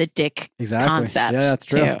that's a dick concept. Yeah, that's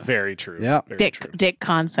true. too. Very true. Yeah. Very true. Dick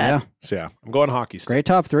concept. Yeah. So yeah, I'm going hockey stick. Great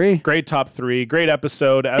top three. Great top three. Great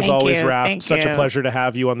episode. As Thank always, you. Raft. Thank Such a you. pleasure to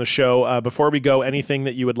have you on the show. Before we go, anything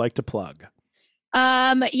that you would like to plug?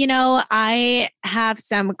 I have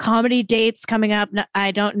some comedy dates coming up.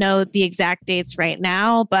 I don't know the exact dates right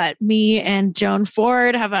now, but me and Joan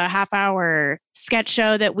Ford have a half-hour sketch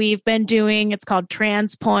show that we've been doing. It's called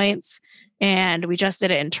Trans Points, and we just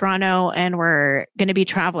did it in Toronto, and we're going to be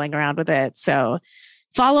traveling around with it. So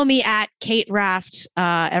follow me at Kate Raft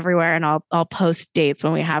everywhere, and I'll post dates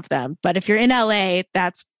when we have them. But if you're in LA,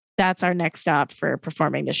 that's our next stop for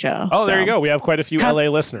performing the show. Oh, there you go. We have quite a few LA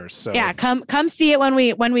listeners. So yeah, come see it when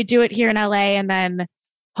we do it here in LA, and then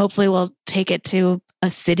hopefully we'll take it to a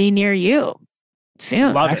city near you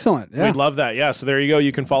soon. Excellent. Yeah. We'd love that. Yeah. So there you go.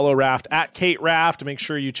 You can follow Raft at Kate Raft. Make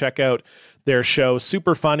sure you check out their show.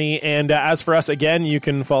 Super funny. And as for us, again, you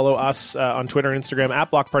can follow us on Twitter and Instagram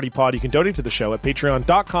at Block Party Pod. You can donate to the show at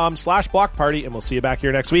patreon.com/blockparty, and we'll see you back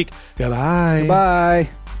here next week. Goodbye. Bye.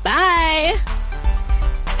 Bye.